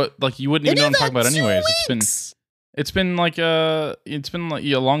 But like you wouldn't even know what I'm talking about anyways. Weeks. It's been like a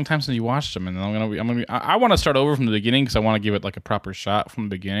long time since you watched them, and I want to start over from the beginning because I want to give it like a proper shot from the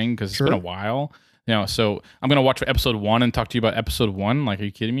beginning because it's Sure. been a while. You know, so I'm gonna watch episode 1 and talk to you about episode 1. Like, are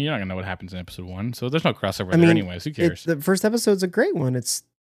you kidding me? You're not gonna know what happens in episode 1. So there's no crossover I there mean, anyways. Who cares? The first episode's a great one. It's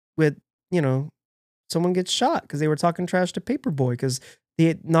with, someone gets shot because they were talking trash to Paperboy because he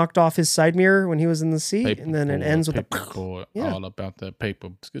had knocked off his side mirror when he was in the sea, and then it ends with a. Paperboy, Yeah. all about the paper.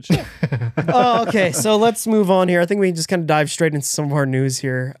 It's good shit. Oh, okay. So let's move on here. I think we can just kind of dive straight into some of our news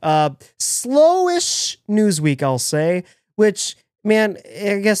here. Slowish news week, I'll say, which, man,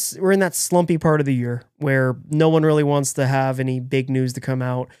 I guess we're in that slumpy part of the year where no one really wants to have any big news to come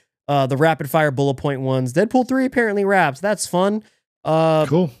out. The rapid fire bullet point ones. Deadpool 3 apparently wraps. That's fun.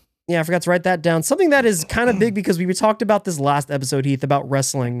 Cool. Yeah, I forgot to write that down. Something that is kind of big because we talked about this last episode, Heath, about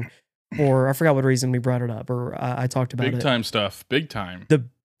wrestling, or I forgot what reason we brought it up, or I talked about it. Big time stuff. Big time.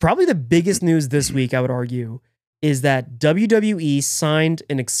 Probably the biggest news this week, I would argue, is that WWE signed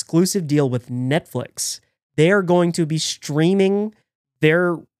an exclusive deal with Netflix. They are going to be streaming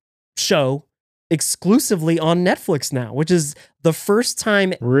their show exclusively on Netflix now, which is the first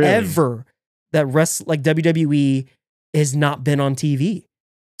time ever that WWE has not been on TV.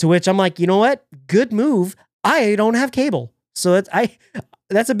 To which I'm like, you know what? Good move. I don't have cable, so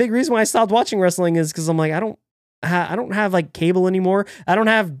that's a big reason why I stopped watching wrestling, is because I'm like, I don't have like cable anymore. I don't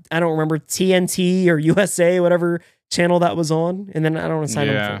remember TNT or USA, whatever channel that was on, and then I don't want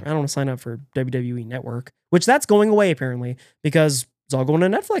to sign up for WWE Network, which that's going away apparently because it's all going to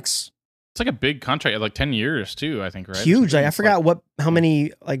Netflix. It's like a big contract, like 10 years too, I think, right? Huge. I forgot how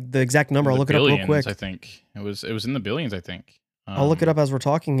many, like the exact number. I'll look it up real quick. I think it was in the billions, I think. I'll look it up as we're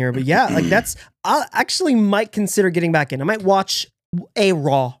talking here. But yeah, like I actually might consider getting back in. I might watch a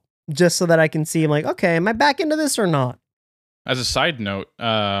Raw just so that I can see. I'm like, okay, am I back into this or not? As a side note,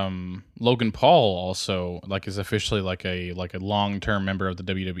 Logan Paul also is officially like a long-term member of the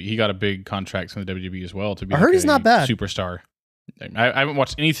WWE. He got a big contract from the WWE as well to be. I heard he's not bad. Superstar. I haven't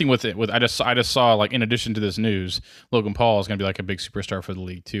watched anything with it. I just saw, like, in addition to this news, Logan Paul is going to be like a big superstar for the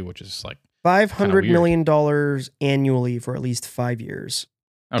league too, which is like $500 million annually for at least 5 years.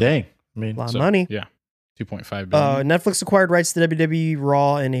 Okay. Dang, I mean, a lot of money. Yeah, $2.5 billion. Netflix acquired rights to WWE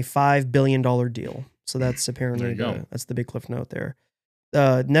Raw in a $5 billion deal. So that's apparently that's the big cliff note there.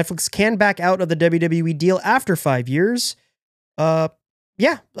 Netflix can back out of the WWE deal after 5 years. Yeah,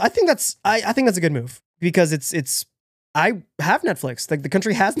 I think that's a good move because it's I have Netflix. Like the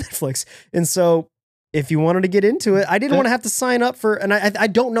country has Netflix, and so if you wanted to get into it, I didn't want to have to sign up for. And I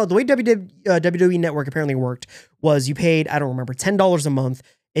don't know the way WWE Network apparently worked was you paid, I don't remember, $10 a month,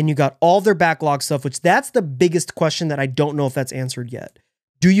 and you got all their backlog stuff. Which that's the biggest question that I don't know if that's answered yet.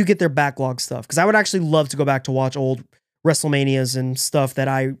 Do you get their backlog stuff? Because I would actually love to go back to watch old WrestleManias and stuff that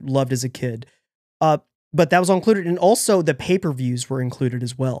I loved as a kid. But that was all included. And also the pay-per-views were included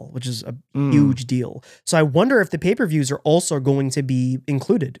as well, which is a huge deal. So I wonder if the pay-per-views are also going to be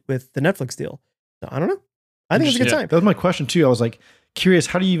included with the Netflix deal. So I don't know. I think it's a good time. That was my question too. I was like curious,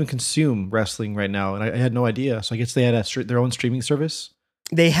 how do you even consume wrestling right now? And I had no idea. So I guess they had their own streaming service.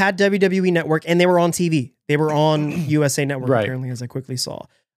 They had WWE Network and they were on TV. They were on USA Network, apparently, as I quickly saw.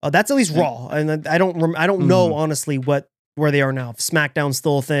 That's at least Raw. And I don't know, honestly, where they are now. If SmackDown's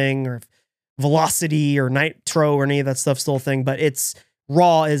still a thing, or if Velocity or Nitro or any of that stuff's still a thing. But it's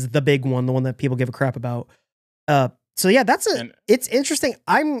Raw is the big one, the one that people give a crap about. So yeah, it's interesting.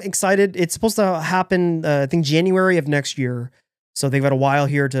 I'm excited. It's supposed to happen, I think, January of next year. So they've got a while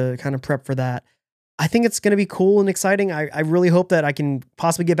here to kind of prep for that. I think it's going to be cool and exciting. I really hope that I can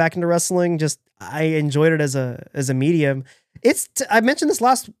possibly get back into wrestling. I enjoyed it as a medium. I mentioned this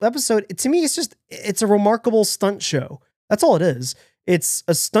last episode. To me, it's a remarkable stunt show. That's all it is. It's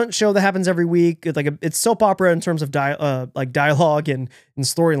a stunt show that happens every week. It's soap opera in terms of dialogue and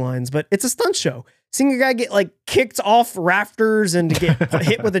storylines, but it's a stunt show. Seeing a guy get kicked off rafters and to get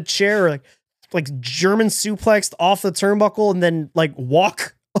hit with a chair, or like German suplexed off the turnbuckle and then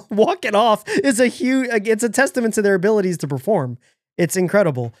walk it off is it's a testament to their abilities to perform. It's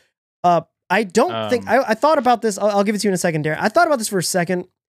incredible. I don't think I thought about this. I'll give it to you in a second, Darren. I thought about this for a second.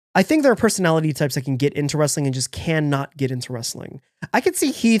 I think there are personality types that can get into wrestling and just cannot get into wrestling. I could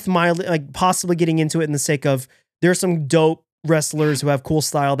see Heath possibly getting into it in the sake of there's some dope wrestlers who have cool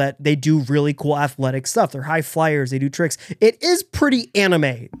style that they do really cool athletic stuff. They're high flyers. They do tricks. It is pretty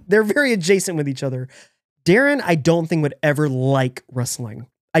anime. They're very adjacent with each other. Darren, I don't think would ever like wrestling.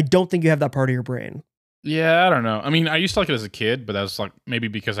 I don't think you have that part of your brain. Yeah, I don't know. I mean, I used to like it as a kid, but that was maybe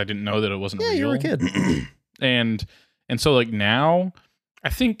because I didn't know that it wasn't real. Yeah, you were a kid. and so now I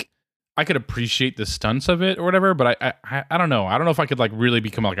think I could appreciate the stunts of it or whatever, but I don't know. I don't know if I could really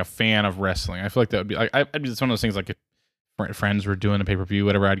become a fan of wrestling. I feel like that would be it's one of those things if friends were doing a pay-per-view,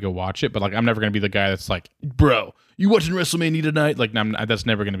 whatever, I'd go watch it, but I'm never going to be the guy that's bro, you watching WrestleMania tonight? That's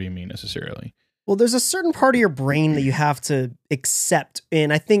never going to be me necessarily. Well, there's a certain part of your brain that you have to accept.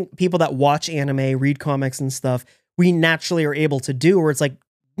 And I think people that watch anime, read comics and stuff, we naturally are able to do, where it's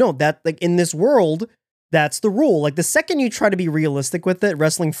no, that in this world, that's the rule. The second you try to be realistic with it,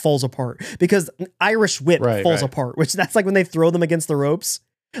 wrestling falls apart because Irish whip falls apart, which that's when they throw them against the ropes.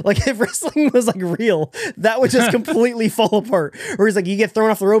 If wrestling was real, that would just completely fall apart. Or he's you get thrown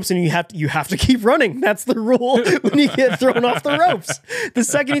off the ropes and you have to keep running. That's the rule when you get thrown off the ropes. The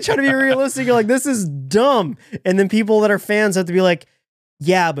second you try to be realistic, you're this is dumb. And then people that are fans have to be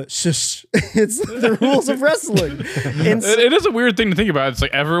yeah, but shush. It's the rules of wrestling. And so, It is a weird thing to think about. It's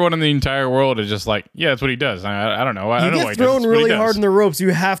like everyone in the entire world is just like, yeah, that's what he does. I don't know. I you don't know why get he does. thrown It's what he really does. hard in the ropes. You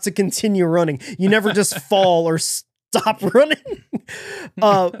have to continue running. You never just fall or stop running.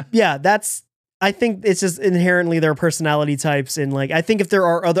 Yeah, I think it's just inherently their personality types. And like, I think if there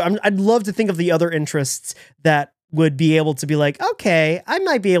are I'd love to think of the other interests that would be able to be like, okay, I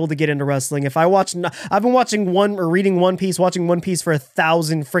might be able to get into wrestling if I've been watching reading One Piece, watching One Piece for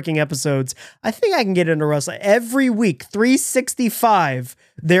 1,000 freaking episodes. I think I can get into wrestling every week, 365.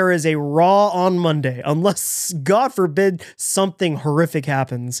 There is a Raw on Monday, unless God forbid something horrific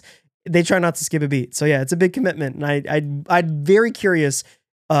happens. They try not to skip a beat. So yeah, it's a big commitment. And I'd very curious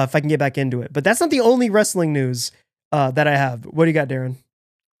if I can get back into it, but that's not the only wrestling news that I have. What do you got, Darren?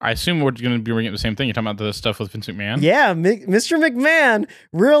 I assume we're going to be bringing up the same thing. You're talking about the stuff with Vince McMahon? Yeah, Mr. McMahon,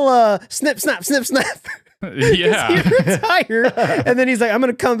 real snip, snap, snip, snap. Yeah. He retired, and then he's like, I'm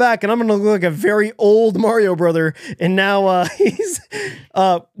going to come back, and I'm going to look like a very old Mario brother. And now he's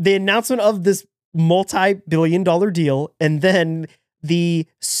the announcement of this multi-billion-dollar deal, and then the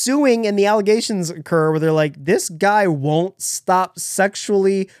suing and the allegations occur where they're like, this guy won't stop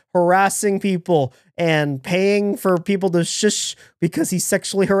sexually harassing people and paying for people to shush because he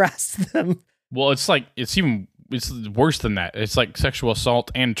sexually harassed them. Well, it's worse than that. It's like sexual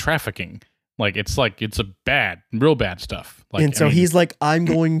assault and trafficking. It's a real bad stuff. And so he's like, I'm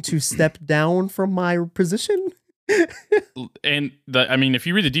going to step down from my position. And if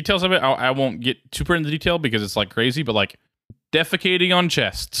you read the details of it, I won't get super into detail because it's like crazy, but like defecating on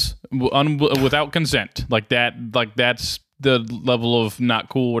chests without consent, that's the level of not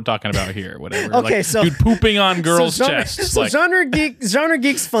cool we're talking about here. Whatever. Okay, so dude pooping on girls' chests. So genre geeks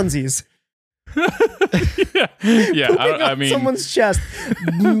funsies. yeah. I mean, someone's chest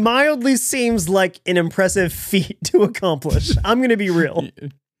mildly seems like an impressive feat to accomplish. I'm going to be real.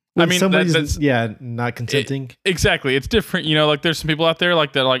 When somebody's not consenting. Exactly. It's different. There's some people out there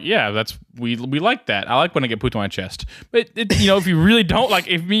like that. Like, yeah, we like that. I like when I get pooped on my chest. But if you really don't like,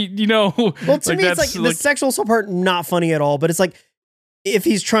 well, to me, it's like the sexual assault part not funny at all. But it's like if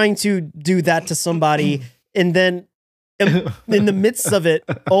he's trying to do that to somebody and then in the midst of it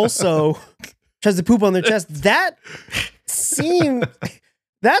also tries to poop on their chest. That seems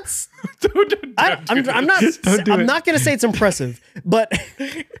that's. I'm not going to say it's impressive, but.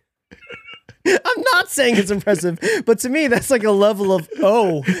 I'm not saying it's impressive, but to me, that's like a level of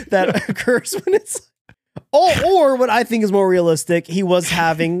that occurs when it's or what I think is more realistic. He was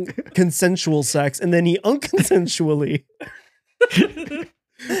having consensual sex and then he unconsensually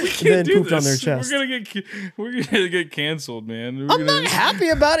then pooped on their chest. We're gonna get canceled, man. I'm not happy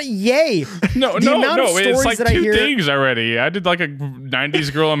about it. Yay! No. It's like two things already. I did like a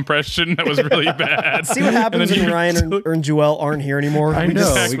 '90s girl impression that was really bad. See what happens when Ryan and Joelle aren't here anymore. I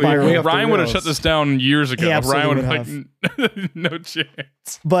know. Exactly. Ryan would have shut this down years ago. Ryan would have no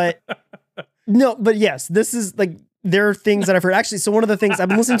chance. But yes, this is like there are things that I've heard. Actually, so one of the things I've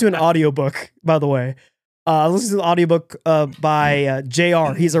been listening to an audiobook, by the way. I listened to the audiobook by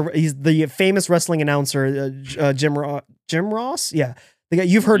JR. He's the famous wrestling announcer, Jim Ross. Yeah. The guy,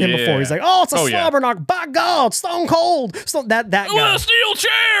 you've heard him before. He's like, it's a slobber knock. By God, Stone Cold. So that guy. A steel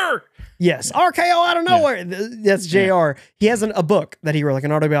chair. Yes. RKO out of nowhere. Yeah. That's JR. Yeah. He has a book that he wrote, like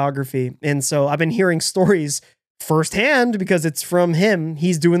an autobiography. And so I've been hearing stories firsthand because it's from him.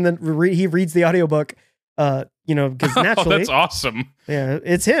 He's doing he reads the audiobook, because naturally. That's awesome. Yeah.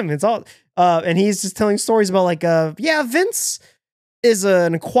 It's him. It's all. And he's just telling stories about Vince is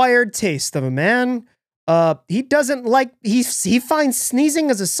an acquired taste of a man. He doesn't like, he finds sneezing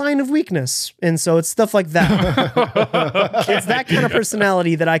as a sign of weakness. And so it's stuff like that. Okay. It's that kind of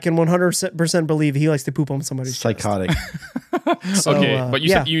personality that I can 100% believe he likes to poop on somebody's psychotic. So, okay. But you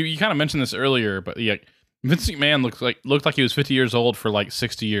said, you kind of mentioned this earlier, but Vince McMahon looked like he was 50 years old for like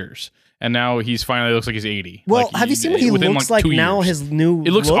 60 years. And now he's finally looks like he's 80. Well, have you seen what he looks like now? His new it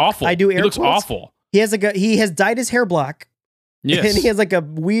looks look? awful. I do air It looks quotes. awful. He has dyed his hair black. Yes. And he has like a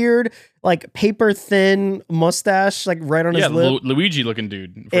weird, like paper thin mustache, like right on his lip. Luigi looking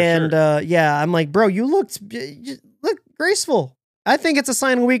dude. And I'm like, bro, you look graceful. I think it's a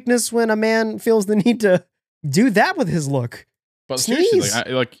sign of weakness when a man feels the need to do that with his look. But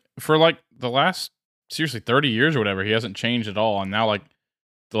seriously, for the last 30 years or whatever, he hasn't changed at all. And now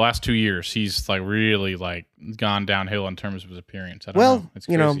the last 2 years, he's really gone downhill in terms of his appearance. I don't know. It's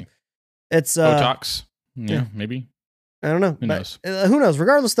crazy. It's Botox. Yeah, maybe. I don't know. Who knows?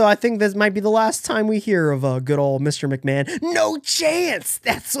 Regardless, though, I think this might be the last time we hear of good old Mr. McMahon. No chance.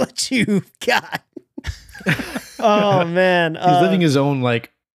 That's what you've got. Oh man, he's living his own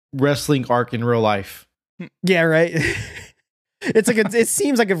wrestling arc in real life. Yeah, right. It's like it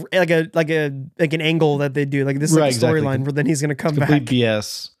seems like an angle that they do. Like this is like a storyline where then he's gonna come back. Complete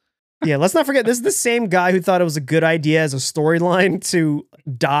BS. Yeah, let's not forget this is the same guy who thought it was a good idea as a storyline to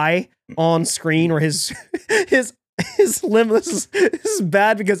die on screen, or his limo. This is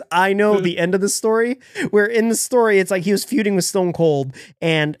bad because I know the end of the story. Where in the story it's like he was feuding with Stone Cold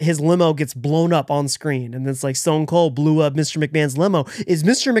and his limo gets blown up on screen, and it's like Stone Cold blew up Mr. McMahon's limo. Is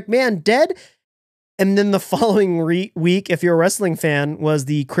Mr. McMahon dead? And then the following week, if you're a wrestling fan, was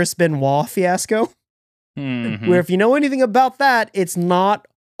the Chris Benoit fiasco. Mhm. Where if you know anything about that, it's not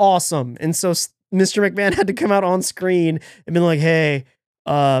awesome. And so Mr. McMahon had to come out on screen and be like, hey,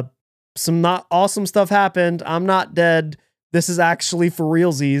 some not awesome stuff happened. I'm not dead. This is actually for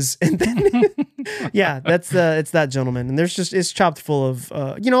realsies. And then, yeah, it's that gentleman. And it's chopped full of,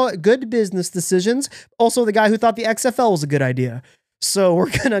 good business decisions. Also the guy who thought the XFL was a good idea. So we're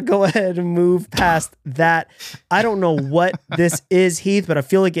going to go ahead and move past that. I don't know what this is, Heath, but I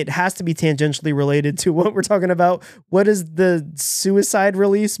feel like it has to be tangentially related to what we're talking about. What is the suicide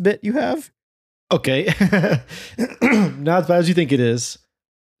release bit you have? Okay. Not as bad as you think it is.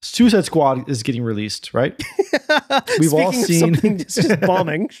 Suicide Squad is getting released, right? We've all seen something just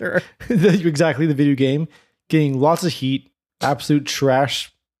bombing, sure. Exactly, the video game getting lots of heat, absolute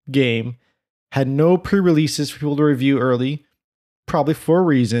trash game. Had no pre-releases for people to review early. Probably for a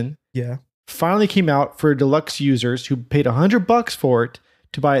reason. Yeah. Finally came out for deluxe users who paid $100 for it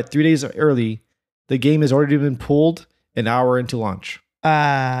to buy it 3 days early. The game has already been pulled an hour into launch.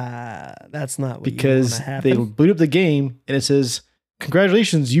 That's not what because you want to they happen. boot up the game and it says,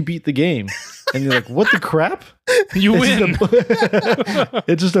 "Congratulations, you beat the game." And you're like, "What the crap?" You It's win.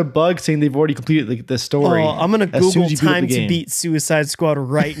 It's just a bug saying they've already completed the story. Oh, I'm gonna as soon Google as you boot up time the to game. beat Suicide Squad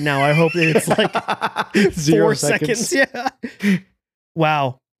right now. I hope that it's like 0 4 seconds. Yeah.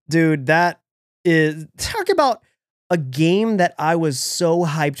 Wow, dude, that is talk about a game that I was so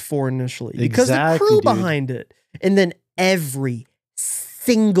hyped for initially because the Exactly, crew dude. behind it, and then every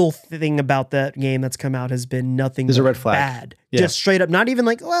single thing about that game that's come out has been nothing There's a but red flag. bad. Yeah. Just straight up, not even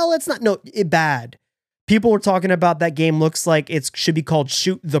like, well, it's not bad. People were talking about that game looks like it should be called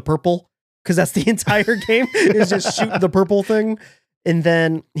Shoot the Purple because that's the entire game is just shoot the purple thing. And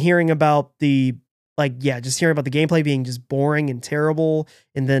then hearing about just hearing about the gameplay being just boring and terrible.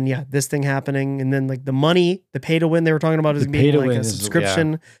 And then, this thing happening. And then like the money, the pay to win they were talking about is The being pay to like win a is-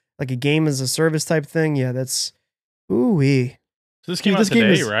 subscription, like a game as a service type thing. Yeah, that's ooh-wee. So this came Dude, out this game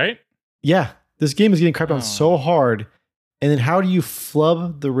today, is- right? Yeah, this game is getting crapped on Oh. so hard. And then how do you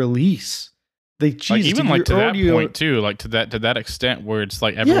flub the release? Like Jesus, even dude, like to you're that already- point too, like to that extent where it's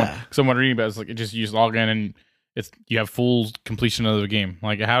like everyone. Yeah. Someone reading about it's like it just you just log in and you have full completion of the game.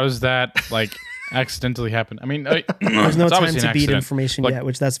 Like how does that like accidentally happen? I mean, There's no it's time obviously to an beat accident. information Like- yet,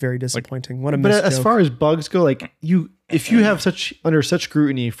 which that's very disappointing. What a But missed as joke. far as bugs go, like if you have under such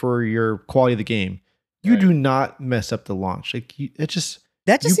scrutiny for your quality of the game, you Right. do not mess up the launch. Like that just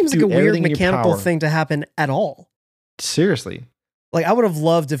you seems like do a weird everything in your mechanical power. thing to happen at all. seriously. Like I would have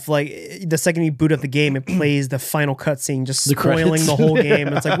loved if like the second you boot up the game, it plays the final cutscene, just The spoiling credits. the whole game.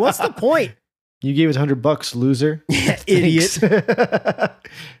 It's like, what's the point? You gave us $100, loser. Yeah, idiot.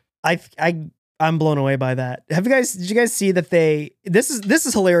 Thanks. I'm blown away by that. Did you guys see that this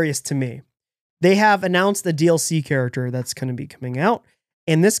is hilarious to me. They have announced a DLC character that's going to be coming out,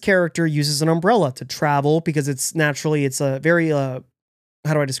 and this character uses an umbrella to travel because it's a very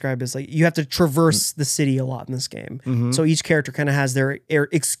how do I describe this? Like you have to traverse the city a lot in this game. Mhm. So each character kind of has their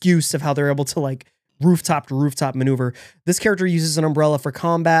excuse of how they're able to like rooftop to rooftop maneuver. This character uses an umbrella for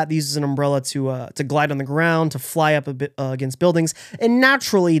combat. They uses an umbrella to glide on the ground, to fly up a bit against buildings. And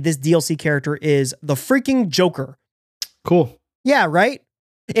naturally, this DLC character is the freaking Joker. Cool. Yeah, right?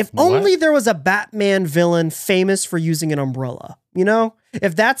 If What? only there was a Batman villain famous for using an umbrella, you know?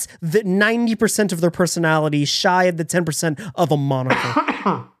 If that's the 90% of their personality shy of the 10% of a monocle.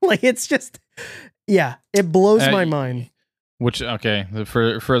 Like it's just, yeah, it blows my mind. Which for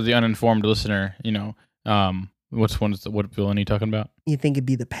the uninformed listener, what villain are you talking about? You think it'd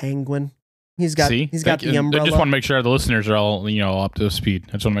be the Penguin? He's got See? he's got Thank you. the I umbrella. just want to make sure the listeners are all up to speed.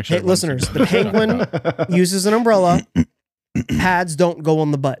 I just want to make sure. Hey, listeners, the Penguin uses an umbrella. Pads don't go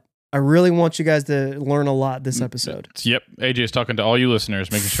on the butt. I really want you guys to learn a lot this episode. Yep, AJ is talking to all you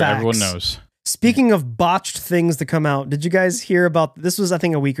listeners, making sure everyone Facts. knows. Speaking of botched things to come out, did you guys hear about this? Was I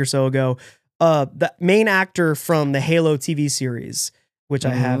think a week or so ago. The main actor from the Halo TV series, which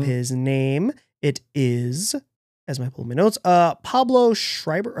I have Mhm. his name. It is, as I pull my notes, Pablo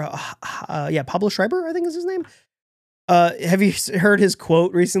Schreiber. Pablo Schreiber, I think is his name. Have you heard his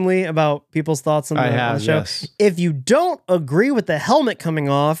quote recently about people's thoughts on the, I on have, the show? yes. If you don't agree with the helmet coming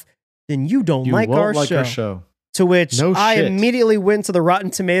off, then you don't You like won't our like show. our show. To which No I shit. immediately went to the Rotten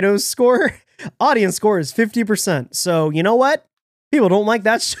Tomatoes score. Audience score is 50%. So you know what? People don't like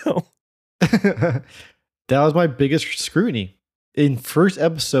that show. That was my biggest scrutiny. In first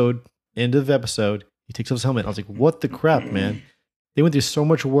episode, end of episode, he takes off his helmet. I was like, what the crap, man? They went through so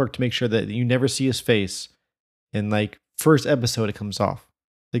much work to make sure that you never see his face. And like first episode, it comes off.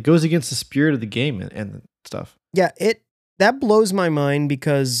 It goes against the spirit of the game and stuff. Yeah, that blows my mind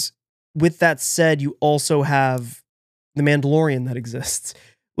because with that said, you also have the Mandalorian that exists,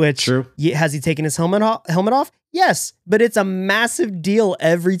 which True. has he taken his helmet off? Yes, but it's a massive deal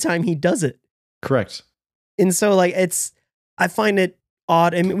every time he does it. Correct. And so like I find it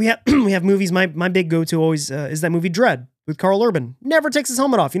odd. I mean, we have movies. My big go-to always is that movie Dredd with Carl Urban. Never takes his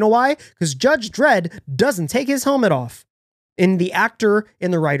helmet off. You know why? Because Judge Dredd doesn't take his helmet off. And the actor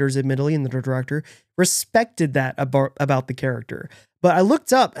and the writers, admittedly, and the director respected that about the character. But I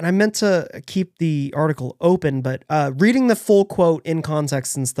looked up and I meant to keep the article open, but reading the full quote in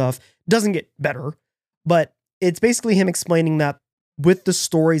context and stuff doesn't get better. But it's basically him explaining that with the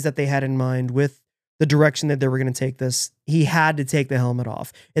stories that they had in mind, with the direction that they were going to take this, he had to take the helmet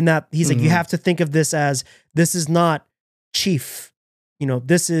off. And that he's like, you have to think of this as, this is not Chief. You know,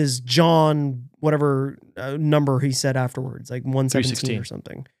 this is John, whatever number he said afterwards, like 117 or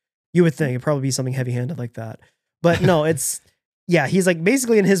something. You would think it'd probably be something heavy handed like that. But no, it's, yeah, he's like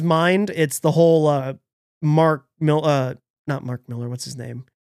basically in his mind, it's the whole not Mark Miller. What's his name?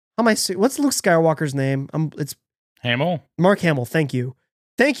 What's Luke Skywalker's name? It's Hamill. Mark Hamill. Thank you.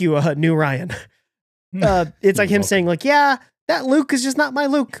 New Ryan. It's like him saying like, yeah, that Luke is just not my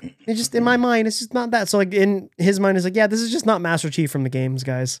Luke. It's just in my mind, it's just not that. So like in his mind, is like, yeah, this is just not Master Chief from the games,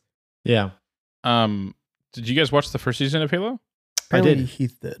 guys. Yeah. Did you guys watch the first season of Halo? Apparently I did.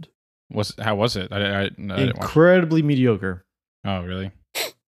 Heath did. How was it? I didn't watch it. Incredibly mediocre. Oh, really?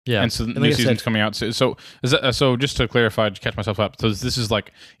 Yeah. And so the like new I season's said, coming out. So is that so? Just to clarify, to catch myself up. So this is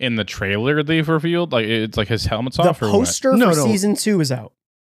like in the trailer they've revealed, like it's like his helmet's The off. Or poster No, for no. season 2 is out.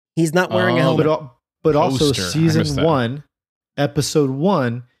 He's not wearing a Oh, helmet. but also Poster. I missed season that. 1, episode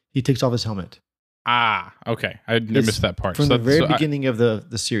 1, he takes off his helmet. Okay. I It's missed that part. From So the very so beginning of the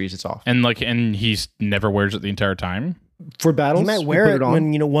series, it's off. and he's never wears it the entire time. For battles, He might we wear put it on.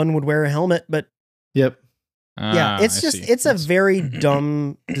 when, one would wear a helmet, but Yep. yeah, it's I just, see. it's a very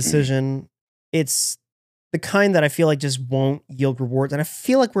dumb decision. It's the kind that I feel like just won't yield rewards. And I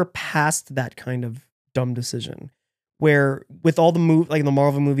feel like we're past that kind of dumb decision where with all the like the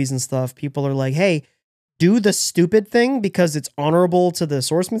Marvel movies and stuff, people are like, hey, do the stupid thing because it's honorable to the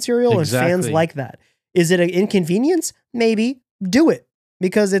source material and fans Exactly. like that. Is it an inconvenience? Maybe. Do it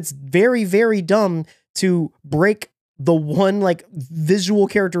because it's very, very dumb to break the one like visual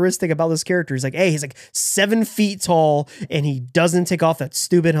characteristic about this character. He's like, hey, he's like 7 feet tall and he doesn't take off that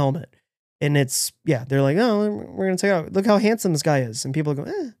stupid helmet. And it's, yeah, they're like, oh, we're going to take out, look how handsome this guy is. And people go,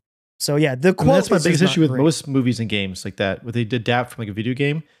 eh. So yeah, the I mean, quote that's my is biggest just issue not with great. most movies and games like that, where they adapt from like a video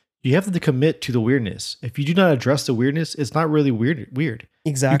game. You have to commit to the weirdness. If you do not address the weirdness, it's not really weird.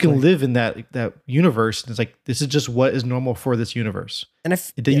 Exactly. You can live in that universe. And it's like, this is just what is normal for this universe. And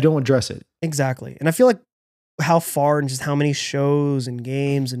if You don't address it. exactly. And I feel like how far and just how many shows and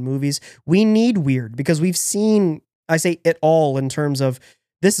games and movies we need weird because we've seen, I say it all in terms of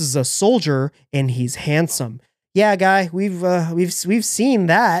this is a soldier and he's handsome. Yeah, guy, we've seen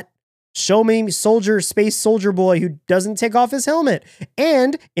that. Show me space soldier boy who doesn't take off his helmet.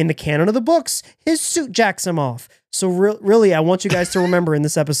 And in the canon of the books, his suit jacks him off. So really, I want you guys to remember in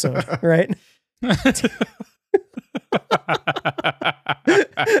this episode, right?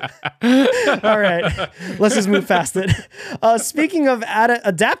 All right, let's just move past it. Speaking of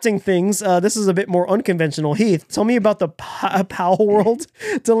adapting things, this is a bit more unconventional. Heath, tell me about the Power World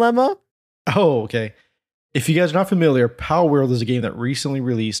dilemma. Oh, okay. If you guys are not familiar, Power World is a game that recently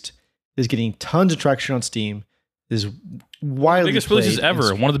released, is getting tons of traction on Steam, is widely biggest played, releases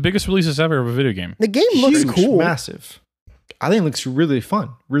ever. One of the biggest releases ever of a video game. The game looks huge, cool. massive. I think it looks really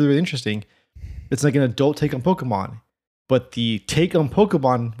fun, really interesting. It's like an adult take on Pokemon, but the take on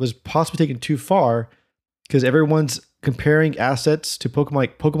Pokemon was possibly taken too far because everyone's comparing assets to Pokemon,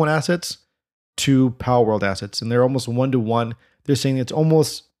 like Pokemon assets to Power World assets, and they're almost 1-to-1. They're saying it's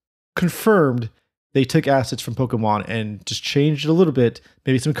almost confirmed they took assets from Pokemon and just changed it a little bit,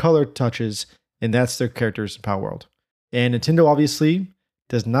 maybe some color touches, and that's their characters in Power World. And Nintendo obviously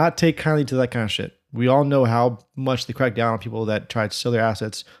does not take kindly to that kind of shit. We all know how much they crack down on people that try to sell their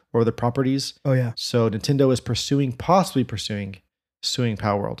assets or their properties. Oh yeah, So Nintendo is possibly pursuing suing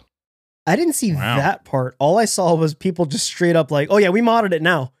Power World. I didn't see Wow. that part. All I saw was people just straight up like, "Oh yeah, we modded it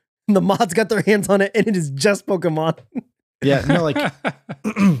now." And the mods got their hands on it, and it is just Pokemon. Yeah, no,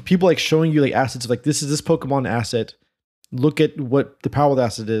 like people like showing you like assets of like this is this Pokemon asset. Look at what the power of the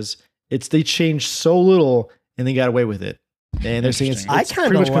asset is. They changed so little and they got away with it. And they're saying it's I pretty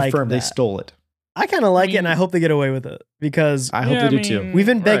kinda much like confirmed they that. stole it. I kind of like it, and I mean- hope they get away with it because I hope they do too. we've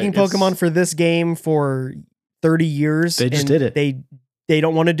been begging right, Pokemon for this game for 30 years. They just and did it. They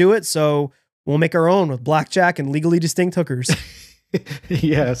don't want to do it, so we'll make our own with blackjack and legally distinct hookers.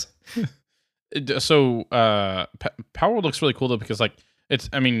 Yes. So Power World looks really cool though because like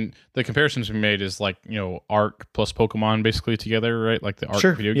the comparisons we made is like Arc plus Pokemon basically together, right? Like the Arc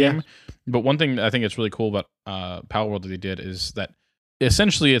Sure, video yeah. game. But one thing that I think it's really cool about Power World that they did is that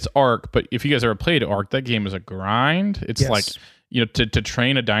essentially it's Arc, but if you guys ever played Arc, that game is a grind. It's Yes. like to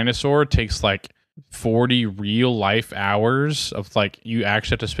train a dinosaur takes like 40 real life hours of like you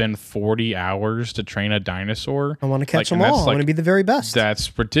actually have to spend 40 hours to train a dinosaur. I want to catch Like, and them that's, all. I want to like, be the very best.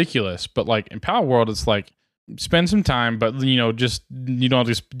 That's ridiculous. But like in Power World, it's like spend some time, but just you don't want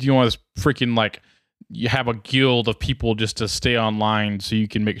this freaking like you have a guild of people just to stay online so you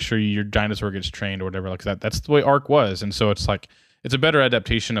can make sure your dinosaur gets trained or whatever. Like that's the way Arc was, and so it's like it's a better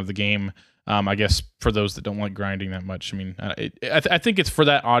adaptation of the game. I guess for those that don't like grinding that much. I mean, I think it's for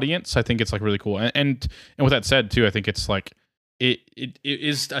that audience. I think it's like really cool. And with that said too, I think it's like it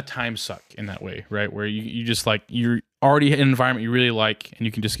is a time suck in that way, right? Where you just like you're already in an environment you really like and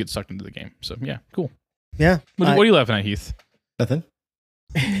you can just get sucked into the game. So yeah, cool. yeah. What are you laughing at, Heath? Nothing.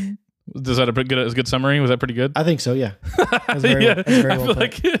 Is that a good summary? Was that pretty good? I think so, yeah. That's very well- that's very I well feel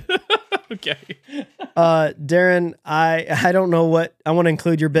put. like okay. Darren, I don't know what I want to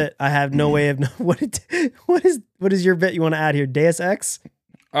include your bit. I have no way of what is your bit you want to add here? Deus Ex?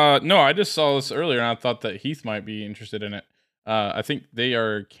 No, I just saw this earlier and I thought that Heath might be interested in it. I think they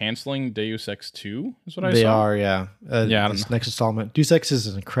are canceling Deus Ex 2 is what I They saw. are, yeah. Yeah, I don't This know. next installment. Deus Ex is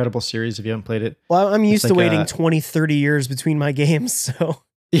an incredible series if you haven't played it. Well, I'm used It's to like waiting a- 20, 30 years between my games, so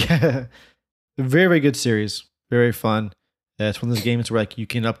Yeah. Very, very good series. Very fun. It's one of those games where like you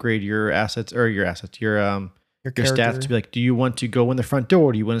can upgrade your assets, your your stats character. to be like, do you want to go in the front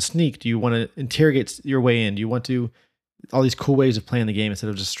door? Do you want to sneak? Do you want to interrogate your way in? Do you want to all these cool ways of playing the game instead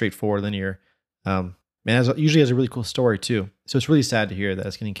of just straightforward linear? And usually has a really cool story too. So it's really sad to hear that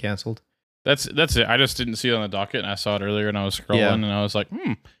it's getting canceled. That's it. I just didn't see it on the docket and I saw it earlier and I was scrolling Yeah. and I was like,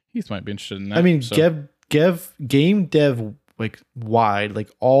 Heath might be interested in that. I mean, So- game dev like wide, like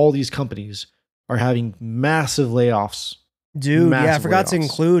all these companies are having massive layoffs. Dude, yeah, I massive forgot to layoffs.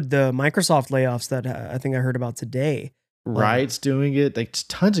 include the Microsoft layoffs that I think I heard about today. Riot's doing it. Like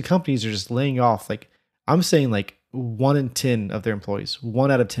tons of companies are just laying off. Like I'm saying, like 1 in 10 of their employees.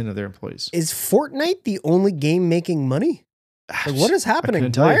 1 out of 10 of their employees. Is Fortnite the only game making money? Like, what is happening?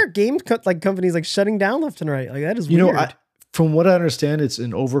 couldn't tell Why you. are companies like shutting down left and right? Like that is You weird. know, from what I understand, it's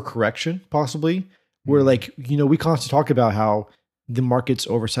an overcorrection possibly, where like we constantly talk about how the market's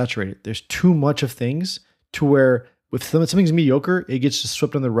oversaturated. There's too much of things to where if something's mediocre, it gets just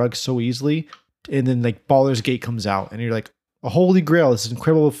swept on the rug so easily, and then like Baldur's Gate comes out, and you're like, a holy grail! This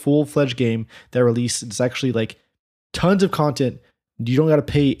incredible full-fledged game that released. It's actually like tons of content. You don't got to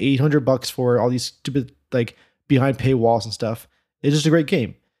pay $800 for all these stupid like behind paywalls and stuff. It's just a great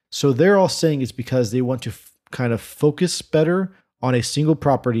game. So they're all saying it's because they want to kind of focus better on a single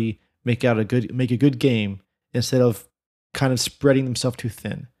property, make a good game instead of kind of spreading themselves too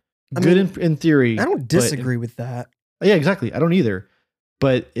thin. I Good mean, in theory. I don't but- disagree with that. Yeah, exactly. I don't either.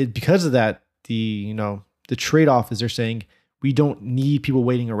 But because of that, the trade-off is they're saying we don't need people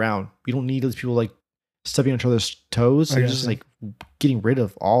waiting around. We don't need those people like stepping on each other's toes. I They're gotcha. just like getting rid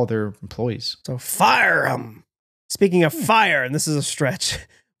of all their employees. So fire them. Speaking of fire, and this is a stretch.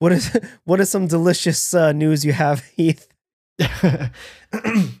 What is some delicious news you have, Heath? I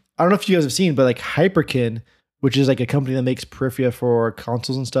don't know if you guys have seen, but like Hyperkin, which is like a company that makes peripheria for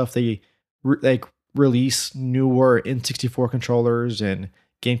consoles and stuff, they release newer N64 controllers and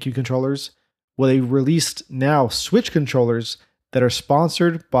GameCube controllers. Well, they released now Switch controllers that are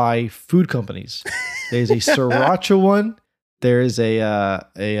sponsored by food companies. There's a Sriracha one. There's a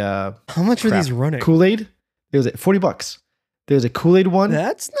How much are crap, these running? Kool-Aid. There's $40. There's a Kool-Aid one.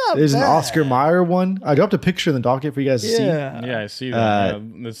 That's not There's an bad. Oscar Mayer one. I dropped a picture in the docket for you guys to see. Yeah. yeah, I see that.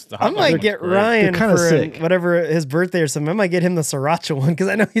 The I hot dog might one's get great. Ryan kinda for sick. whatever his birthday or something. I might get him the Sriracha one because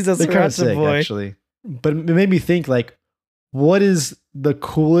I know he's a They're kind of Sriracha sick, boy. actually. But it made me think, like, what is the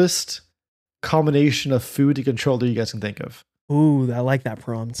coolest combination of food to controller you guys can think of? Ooh, I like that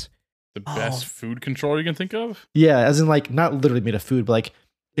prompt. The best Oh. food controller you can think of? Yeah, as in, like, not literally made of food, but like,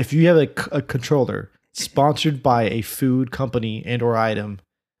 if you have a controller sponsored by a food company and or item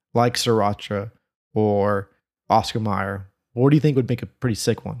like Sriracha or Oscar Mayer, what do you think would make a pretty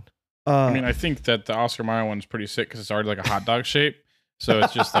sick one? I mean, I think that the Oscar Mayer one is pretty sick because it's already like a hot dog shape. So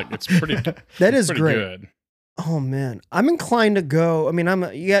it's just like it's pretty. that is pretty great. good. Oh man, I'm inclined to go. I mean,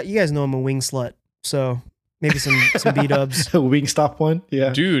 you guys know I'm a wing slut, so maybe some B-dubs. Wingstop one,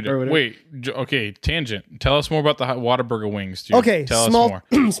 yeah, Dude, or whatever. wait. Okay, tangent. Tell us more about the Whataburger wings, dude. Okay, Tell small us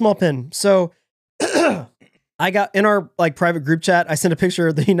more. small pin. So I got in our like private group chat. I sent a picture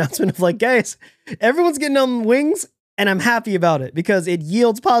of the announcement of like, guys, everyone's getting on wings, and I'm happy about it because it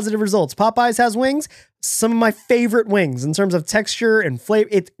yields positive results. Popeyes has wings, some of my favorite wings in terms of texture and flavor.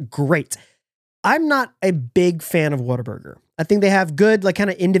 It's great. I'm not a big fan of Whataburger. I think they have good, like,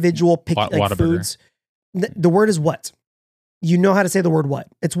 kind of individual picky like, Whataburger. foods. The word is what? You know how to say the word what?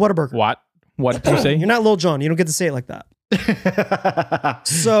 It's Whataburger. What? What did you say? You're not Lil Jon. You don't get to say it like that.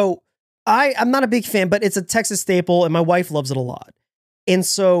 So I'm not a big fan, but it's a Texas staple, and my wife loves it a lot. And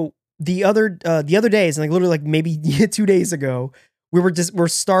so the other days, and like literally like maybe 2 days ago, we're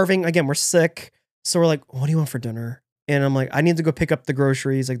starving again. We're sick, so we're like, what do you want for dinner? And I'm like, I need to go pick up the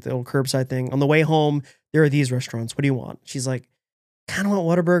groceries, like the old curbside thing. On the way home, there are these restaurants. What do you want? She's like, kind of want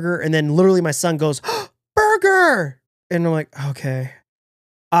Whataburger. And then literally my son goes, burger. And I'm like, okay,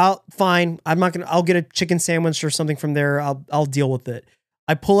 fine. I'll get a chicken sandwich or something from there. I'll deal with it.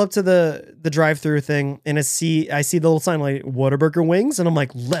 I pull up to the drive-through thing and I see the little sign like Whataburger wings, and I'm like,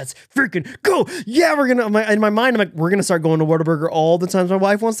 let's freaking go! Yeah, we're gonna. In my mind, I'm like, we're gonna start going to Whataburger all the times my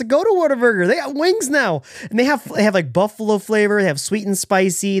wife wants to go to Whataburger. They got wings now, and they have like buffalo flavor. They have sweet and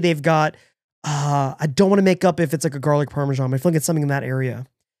spicy. They've got. I don't want to make up if it's like a garlic parmesan. I feel like it's something in that area.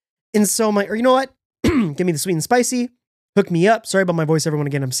 And so I'm like, or you know what? Give me the sweet and spicy. Hook me up. Sorry about my voice, everyone.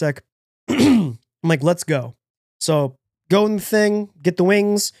 Again, I'm sick. I'm like, let's go. So. Go in the thing, get the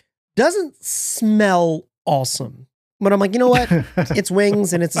wings. Doesn't smell awesome. But I'm like, you know what? It's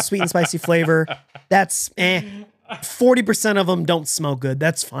wings and it's a sweet and spicy flavor. That's 40% of them don't smell good.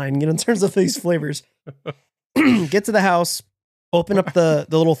 That's fine, in terms of these flavors. Get to the house, open up the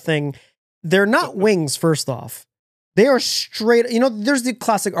little thing. They're not wings, first off. They are straight, there's the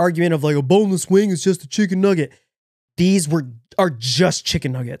classic argument of like a boneless wing is just a chicken nugget. These are just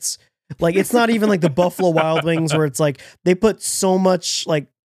chicken nuggets. Like, it's not even like the Buffalo Wild Wings where it's like they put so much like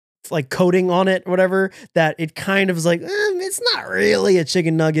coating on it or whatever that it kind of is like, it's not really a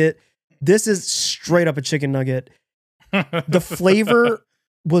chicken nugget. This is straight up a chicken nugget. The flavor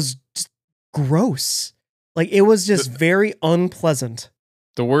was just gross. Like, it was just very unpleasant.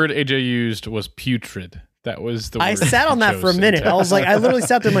 The word AJ used was putrid. That was the word I sat on that for a minute. I was like, I literally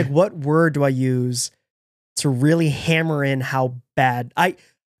sat there and like, what word do I use to really hammer in how bad I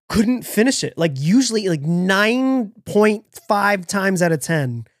couldn't finish it. Like, usually like 9.5 times out of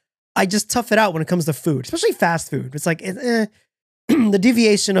 10, I just tough it out when it comes to food, especially fast food. It's like, the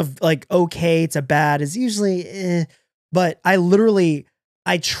deviation of like, okay to bad is usually, but I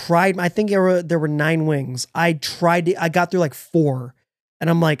tried, I think there were 9 wings. I got through like 4, and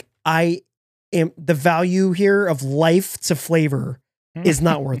I'm like, the value here of life to flavor is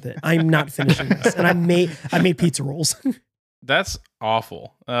not worth it. I'm not finishing this. And I made pizza rolls. That's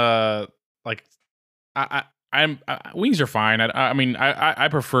awful. Wings are fine. I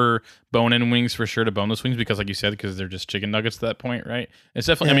prefer bone-in wings for sure to boneless wings because, like you said, because they're just chicken nuggets at that point, right? It's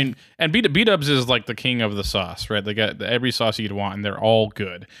definitely. Yeah. I mean, and B-dubs is like the king of the sauce, right? They got every sauce you'd want, and they're all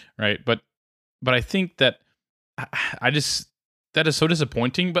good, right? But I think that that is so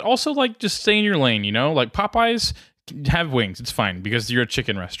disappointing. But also, like, just stay in your lane, Like, Popeyes have wings, it's fine because you're a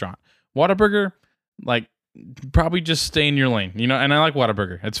chicken restaurant. Whataburger, like, probably just stay in your lane, and I like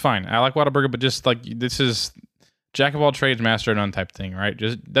Whataburger. It's fine. I like Whataburger, but just like, this is jack of all trades, master of none type thing, right?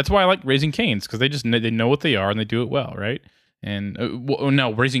 Just that's why I like Raising Cane's, because they know what they are and they do it well, right? And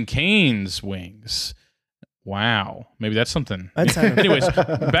no, Raising Cane's wings. Wow, maybe that's something. Anyways,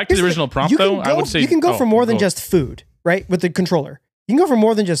 back to the original prompt though. I would say you can go for more than just food, right? With the controller, you can go for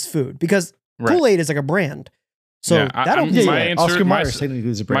more than just food because Kool-Aid is like a brand. So Oscar Mayer technically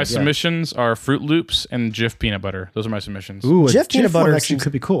is a brand. My submissions are Fruit Loops and Jif peanut butter. Those are my submissions. Ooh, Jif peanut butter actually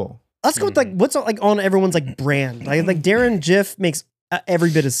could be cool. Let's go with like what's like on everyone's like brand. Like Darren Jif makes every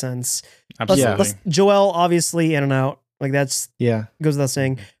bit of sense. Absolutely. Joel obviously In-N-Out. Like that's goes without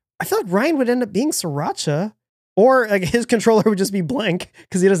saying. I feel like Ryan would end up being Sriracha, or like his controller would just be blank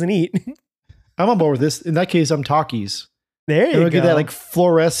because he doesn't eat. I'm on board with this. In that case, I'm Takis. There you go. Get that like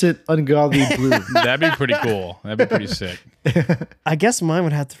fluorescent, ungodly blue. That'd be pretty cool. That'd be pretty sick. I guess mine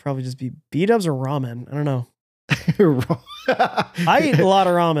would have to probably just be B-dubs or ramen. I don't know. I eat a lot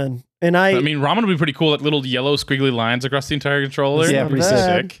of ramen, and I mean, ramen would be pretty cool. Like little yellow squiggly lines across the entire controller. Yeah, pretty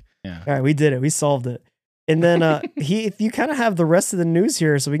sick. Yeah. All right, we did it. We solved it. And then you kind of have the rest of the news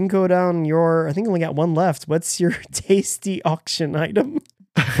here, so we can go down I think we only got one left. What's your tasty auction item?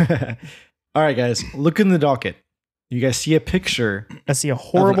 All right, guys, look in the docket. You guys see a picture I see a of an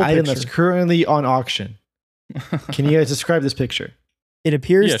horrible item picture. that's currently on auction. Can you guys describe this picture? It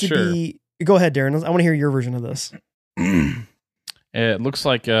appears Yeah, to sure. be. Go ahead, Darren. I want to hear your version of this. It looks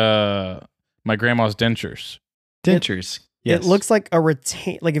like my grandma's dentures. Dentures. Yes. It looks like a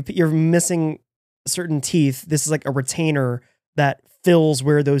retain. Like if you're missing certain teeth, this is like a retainer that fills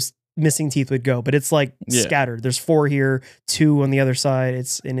where those missing teeth would go. But it's like Yeah. scattered. There's 4 here, 2 on the other side. It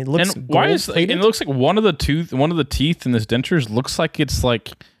looks. And why is and gold-plated. it looks like one of the teeth in this dentures looks like it's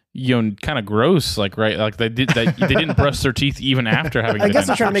like kind of gross, like right, like they didn't brush their teeth even after having. I the guess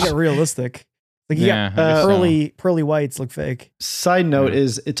they're trying to make it dentures. realistic. Like you Yeah, got I guess so. pearly whites look fake. Side note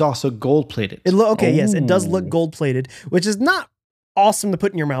is it's also gold plated. Okay, yes, it does look Ooh. gold plated, which is not awesome to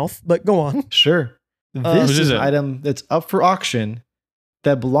put in your mouth. But go on. Sure. Whose This is is an it? item that's up for auction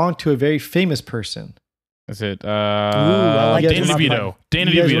that belonged to a very famous person. Is it? I like Danny this. DeVito.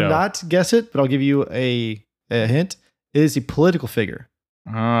 Danny You guys will DeVito. not guess it, but I'll give you a hint. It is a political figure.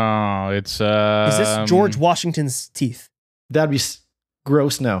 Oh, it's Is this George Washington's teeth? That'd be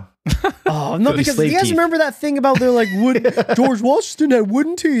gross. No. Oh no, The because slave you guys teeth. remember that thing about they're like George Washington had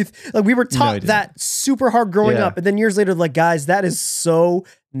wooden teeth. Like we were No, I taught didn't. that super hard growing Yeah. up, and then years later, like guys, that is so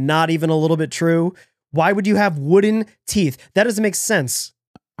not even a little bit true. Why would you have wooden teeth? That doesn't make sense.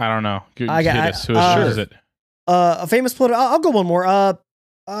 I don't know. Who I got- is who Sure. is it? A famous political. I'll go one more.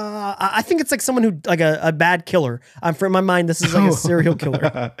 I think it's like someone who like a bad killer. In my mind, this is like a serial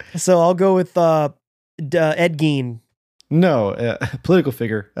killer. So I'll go with Ed Gein. No, political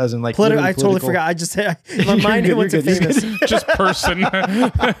figure, as in like. literally I totally political. forgot. I just in my You're mind good, it went to you're good, you're famous. good. Just person.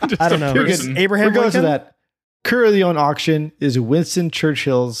 Just I don't a know. You're good. person. Abraham Regardless of Lincoln. that, currently on auction is Winston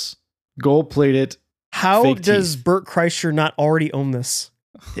Churchill's gold plated. How fake does teeth. Bert Kreischer not already own this?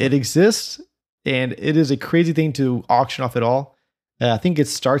 It exists, and it is a crazy thing to auction off at all. I think it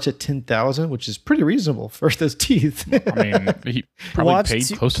starts at 10,000, which is pretty reasonable for those teeth. I mean, he probably Watch paid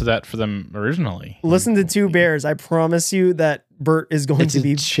two- close to that for them originally. Listen to Two Bears. I promise you that Bert is going it's to a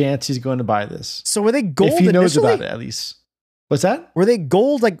be. chance he's going to buy this. So were they gold if he knows initially? about it, at least. What's that? Were they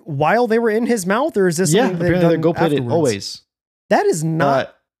gold like while they were in his mouth, or is this Yeah, something they've apparently they're done gold plated afterwards? always. That is not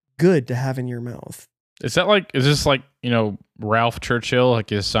Uh, good to have in your mouth. Is this like Ralph Churchill? Like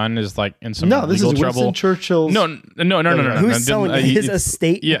his son is like in some no, this legal is trouble. Winston Churchill's. No. Who's selling his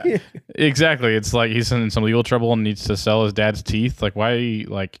estate? yeah. Exactly. It's like he's in some legal trouble and needs to sell his dad's teeth. Like why?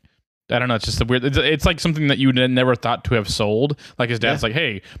 Like I don't know. It's just a weird. It's like something that you never thought to have sold. Like his dad's like,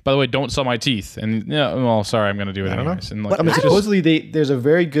 hey, by the way, don't sell my teeth. And yeah, well, sorry, I'm gonna do it I don't know. anyways. And like, But I mean, it's just- supposedly there's a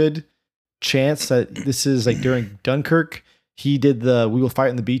very good chance that this is like during Dunkirk. He did the "We will fight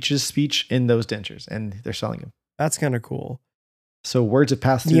on the beaches" speech in those dentures, and they're selling them. That's kind of cool. So words have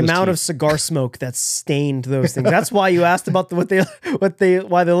passed through The those amount of teeth. cigar smoke that stained those things. That's why you asked about why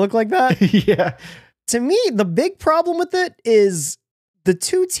they look like that. yeah, To me, the big problem with it is the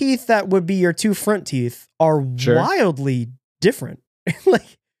 2 teeth that would be your 2 front teeth are Sure. wildly different.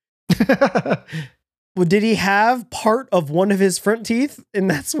 Like, well, did he have part of one of his front teeth, and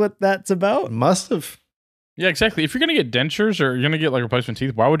that's what that's about? must have. yeah, exactly. If you're gonna get dentures or you're gonna get like replacement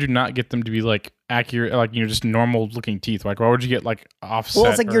teeth, why would you not get them to be like accurate, like just normal looking teeth? Like why would you get like offset?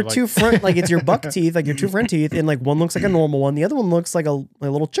 Well, it's like or, your 2 front, like it's your buck teeth, like your 2 front teeth, and like one looks like a normal one, the other one looks like a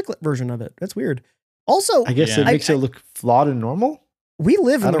little chiclet version of it. That's weird. Also, I guess Yeah. it makes it look flawed and normal. we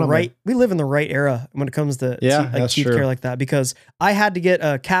live I in the don't know, man. right we live in the right era when it comes to Yeah, like that's teeth true. care like that, because I had to get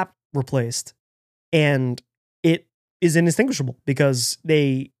a cap replaced and it is indistinguishable because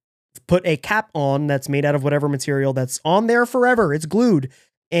they put a cap on that's made out of whatever material that's on there forever. It's glued.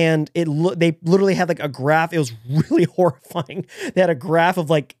 And they literally had like a graph. It was really horrifying. They had a graph of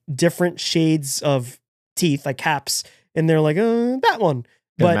like different shades of teeth, like caps. And they're like, that one.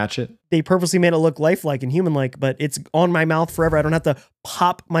 Gotta But match it. they purposely made it look lifelike and human-like, but it's on my mouth forever. I don't have to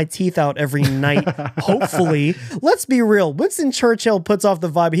pop my teeth out every night. Hopefully, let's be real. Winston Churchill puts off the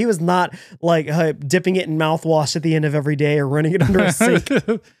vibe. He was not like dipping it in mouthwash at the end of every day or running it under a sink.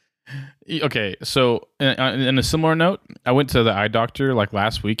 Okay, so in a similar note, I went to the eye doctor like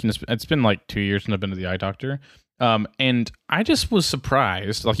last week, and it's been like 2 years since I've been to the eye doctor. And I just was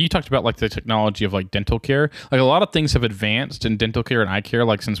surprised. Like you talked about, like the technology of like dental care. Like a lot of things have advanced in dental care and eye care,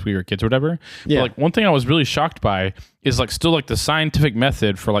 like since we were kids or whatever. Yeah. But like one thing I was really shocked by is like still like the scientific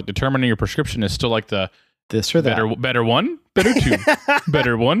method for like determining your prescription is still like the This or that. better one, better two,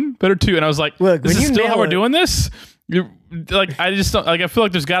 better one, better two. And I was like, Look, this when is you still how nail we're it- doing this. You like, I just don't, like, I feel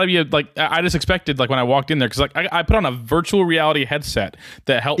like there's got to be a, like, I just expected, like when I walked in there, because like I put on a virtual reality headset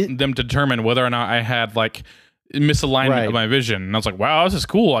that helped them determine whether or not I had like misalignment Right. of my vision. And I was like, wow, this is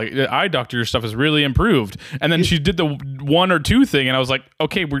cool. Like, the eye doctor stuff has really improved. And then she did the 1 or 2 thing, and I was like,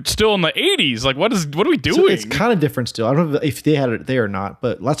 okay, we're still in the 80s. Like, what are we doing? So it's kind of different still. I don't know if they had it there or not,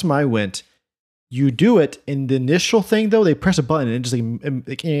 but last time I went, you do it in the initial thing though. They press a button and it just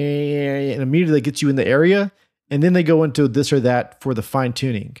like and immediately gets you in the area, and then they go into this or that for the fine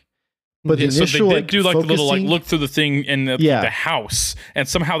tuning. But the Yeah, so initial they did do like the little like focusing- look through the thing in the house, and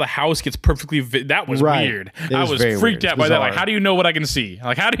somehow the house gets perfectly. That was Right. weird. It I was was very freaked weird. out by that. Like, Bizarre. how do you know what I can see?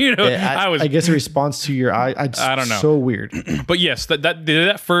 Like, how do you know? I guess a response to your eye. I don't know. So weird. But yes, that they did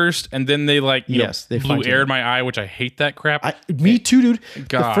that first, and then they like Yes, they blew fine-tuned air it. in my eye, which I hate that crap. Me too, dude.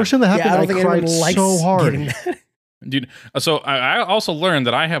 God. The first time that happened, Yeah, I I, don't think cried anyone likes so hard. getting that. Dude. So I also learned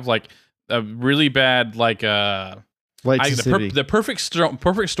that I have like a really bad like Light sensitivity. the perfect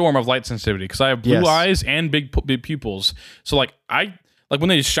storm of light sensitivity, because I have blue Yes. eyes and big pupils. So like when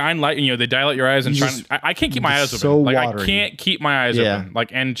they shine light, they dilate your eyes and You shine. just- I can't keep my eyes so open. Like watery. I can't keep my eyes Yeah. open. Like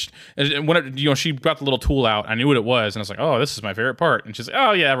and when she got the little tool out, I knew what it was, and I was like, oh, this is my favorite part. And she's like,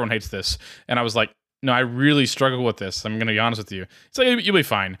 oh yeah, everyone hates this. And I was like, no, I really struggle with this. I'm gonna be honest with you. It's like you'll be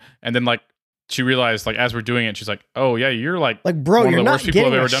fine. And then like she realized, like as we're doing it, she's like, oh yeah, you're like Bro, one of you're the not worst people I've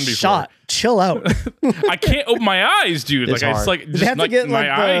getting ever a done before. shot. Chill out. I can't open my eyes, dude. It's Like I just hard. like They just have to like get, my like,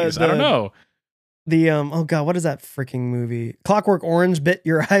 the- eyes. I don't the- know. The oh god, what is that freaking movie? Clockwork Orange bit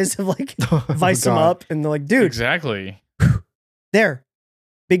your eyes have like Oh, vice them God. up, and they're like, dude, Exactly. there,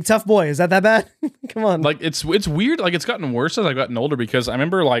 big tough boy. Is that bad? Come on. Like it's weird. Like it's gotten worse as I've gotten older, because I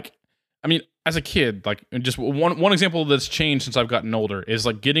remember like, I mean, as a kid, like just one example that's changed since I've gotten older is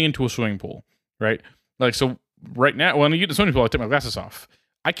like getting into a swimming pool, right? Like so right now when I get to the swimming pool, I take my glasses off.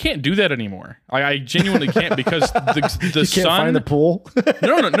 I can't do that anymore. I genuinely can't, because the You can't sun. find the pool.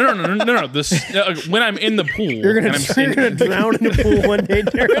 No. When I'm in the pool, you're and gonna, I'm you're standing, gonna drown in the pool one day,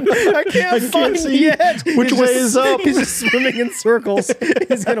 Darren. I can't find see the edge. which He's way just- is up. He's just swimming in circles.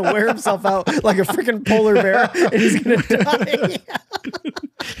 He's gonna wear himself out like a freaking polar bear, and he's gonna die.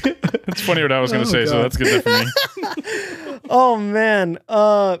 That's funny what I was going to say, so God. that's good enough for me. Oh man,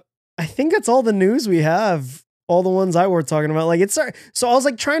 I think that's all the news we have. All the ones I were talking about. Like it's so I was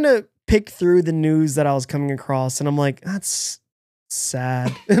like trying to pick through the news that I was coming across, and I'm like, that's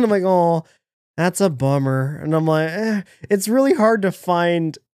sad, and I'm like, oh, that's a bummer, and I'm like, it's really hard to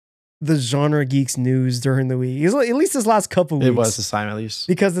find the Genre Geeks news during the week. At least this last couple weeks, It was this time at least.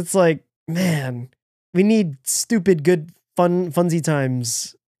 because it's like, man, we need stupid, good, funsy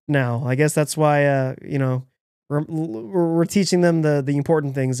times now. I guess that's why, we're teaching them the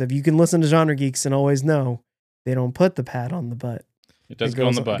important things. If you can listen to Genre Geeks and always know, they don't put the pad on the butt. It does It go on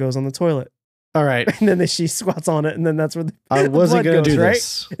goes- the butt. It goes on the toilet, All right. and then she squats on it, and then that's where the, I the wasn't blood going to goes, do right?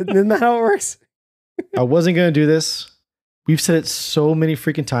 this. Isn't that how it works? I wasn't going to do this. We've said it so many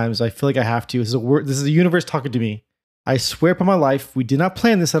freaking times. I feel like I have to. This is the universe talking to me. I swear upon my life, we did not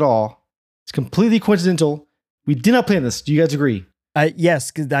plan this at all. It's completely coincidental. We did not plan this. Do you guys agree?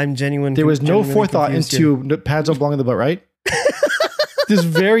 Yes, because I'm genuine. There was no genuinely forethought confused here. into pads don't belong in the butt, right? This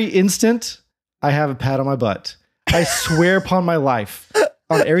very instant, I have a pad on my butt. I swear upon my life,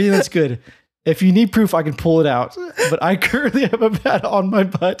 on everything that's good. If you need proof, I can pull it out. But I currently have a pad on my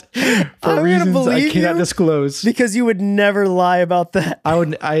butt for I'm gonna reasons I believe cannot you. disclose. Because you would never lie about that.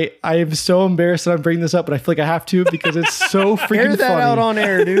 I am so embarrassed that I'm bringing this up, but I feel like I have to because it's so freaking Air that funny. out on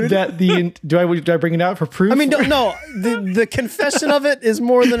air, dude. That do I bring it out for proof? I mean, no. The confession of it is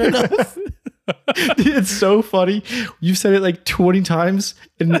more than enough. It's so funny. You've said it like 20 times,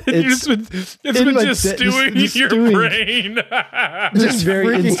 and it's It's in been like just that- just- stewing just in your stewing. brain. just very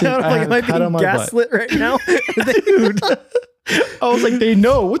freaking instant. out. I Like, have am I a pad being on my butt. gaslit right now? Dude. I was like, they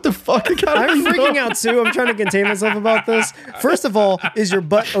know. What the fuck? I'm freaking out too. I'm trying to contain myself about this. First of all, is your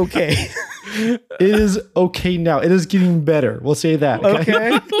butt okay? It is okay now. It is getting better. We'll say that.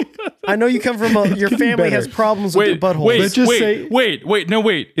 Okay. I know you come from your family better. has problems with their butthole. Let's just say- wait.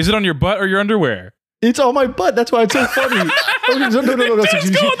 Is it on your butt or your underwear? It's on my butt. That's why it's so funny. Okay, no. Let's go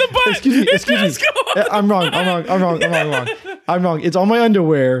on the butt. Excuse me. Let's go on I'm wrong. I'm wrong. It's on my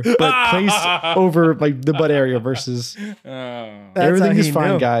underwear, but placed over like the butt area versus That's everything how is he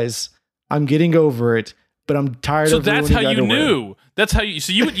fine, knew. guys. I'm getting over it, but I'm tired So of that's ruining how the you underwear. knew. That's how you.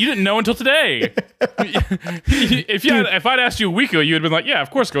 So you didn't know until today. If I'd asked you a week ago, you would have been like, yeah, of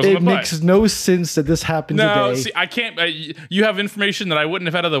course, it goes on It the butt. makes no sense that this happened No, today. see, I can't. You have information that I wouldn't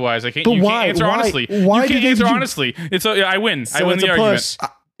have had otherwise. I can't. But You why? can't answer Why? honestly. Why you can't did answer you- honestly. It's I win. So I win it's the a argument. push.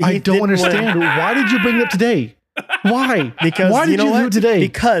 I He don't didn't win. understand. Why did you bring it up today? Why? Because why did you know do what? it today?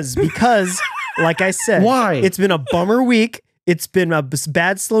 Because like I said, Why? It's been a bummer week. It's been a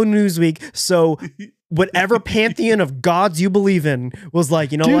bad slow news week. So whatever pantheon of gods you believe in was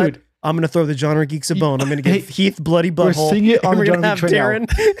like, you know Dude, what? I'm gonna throw the genre geeks a bone. I'm gonna give Hey, Heath bloody we're butthole. seeing it on and we're the gonna have genre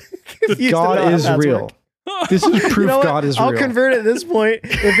geeks right Darren. confused about God how is pads real. work. This is proof You know what? God is I'll real. convert it at this point.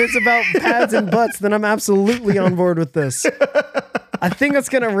 If it's about pads and butts, then I'm absolutely on board with this. I think that's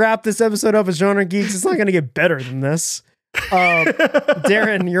gonna wrap this episode up as genre geeks. It's not gonna get better than this.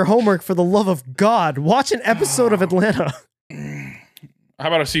 Darren, your homework, for the love of God, watch an episode of Atlanta. How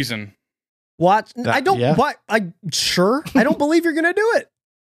about a season? Watch. I don't. yeah. What? I sure. I don't believe you're gonna do it.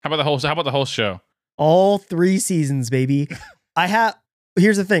 How about the whole? How about the whole show? All 3 seasons, baby. I have.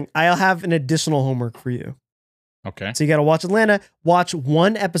 Here's the thing. I'll have an additional homework for you. Okay. So you got to watch Atlanta. Watch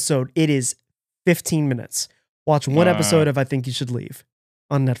one episode. It is 15 minutes. Watch one episode of I Think You Should Leave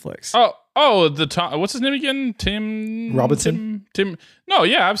on Netflix. Oh, the Tom. What's his name again? Tim Robinson? Tim. No,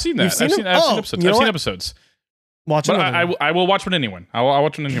 yeah, I've seen that. You've seen I've him? seen episodes. You know I've seen what? episodes. Watch But another one. I will watch one anyway. I'll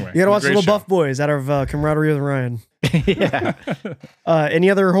watch one anyway. You got to watch Great Little show. Buff Boys out of Camaraderie with Ryan. Yeah. Any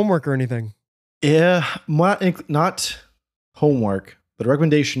other homework or anything? Yeah, not homework, but a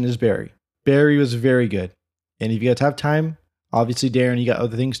recommendation is Barry. Barry was very good. And if you guys have time, obviously, Darren, you got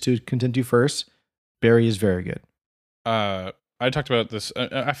other things to contend to first. Barry is very good. I talked about this.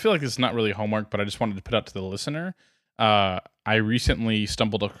 I feel like it's not really homework, but I just wanted to put out to the listener. I recently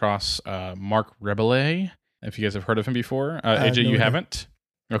stumbled across Mark Rebele. If you guys have heard of him before, AJ, no you idea. haven't.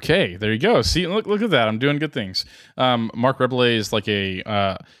 Okay, there you go. See, look at that. I'm doing good things. Mark Rebele is like he's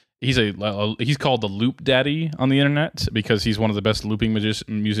called the loop daddy on the internet because he's one of the best looping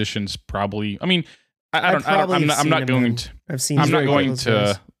musicians. Probably. I mean, I'm not going to. I've seen. I'm he's not very good going with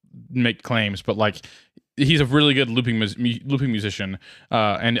those to guys. make claims, but like he's a really good looping musician,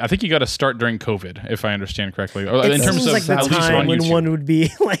 and I think he got to start during COVID, if I understand correctly. It In terms seems of like the at least time on when YouTube. one would be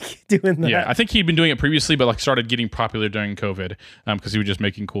like doing that. Yeah, I think he'd been doing it previously, but like started getting popular during COVID because he was just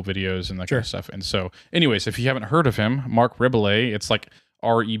making cool videos and that kind of stuff. And so, anyways, if you haven't heard of him, Mark Rebele, it's like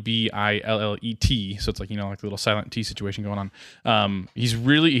Rebillet, so it's like, like the little silent T situation going on.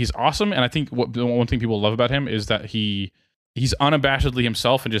 He's awesome, and I think one thing people love about him is that he's unabashedly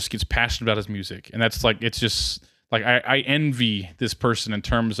himself and just gets passionate about his music, and that's like, it's just like I envy this person in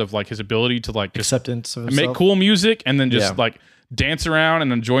terms of like his ability to like just Acceptance of make himself. cool music and then just Yeah. like dance around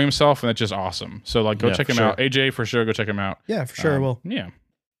and enjoy himself, and that's just awesome. So like, go Yeah, check for him sure. out. AJ, for sure, go check him out. Yeah, for sure. I will. Yeah.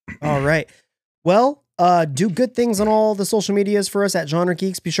 All right. Well, do good things on all the social medias for us at Genre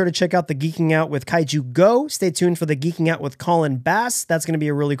Geeks. Be sure to check out the Geeking Out with Kaiju Go. Stay tuned for the Geeking Out with Colin Bass. That's going to be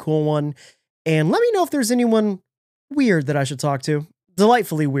a really cool one. And let me know if there's anyone weird that I should talk to.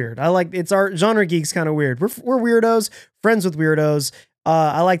 Delightfully weird. It's our Genre Geeks kind of weird. We're weirdos, friends with weirdos.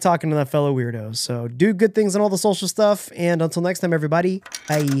 I like talking to that fellow weirdos. So do good things on all the social stuff. And until next time, everybody,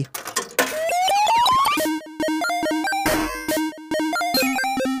 bye.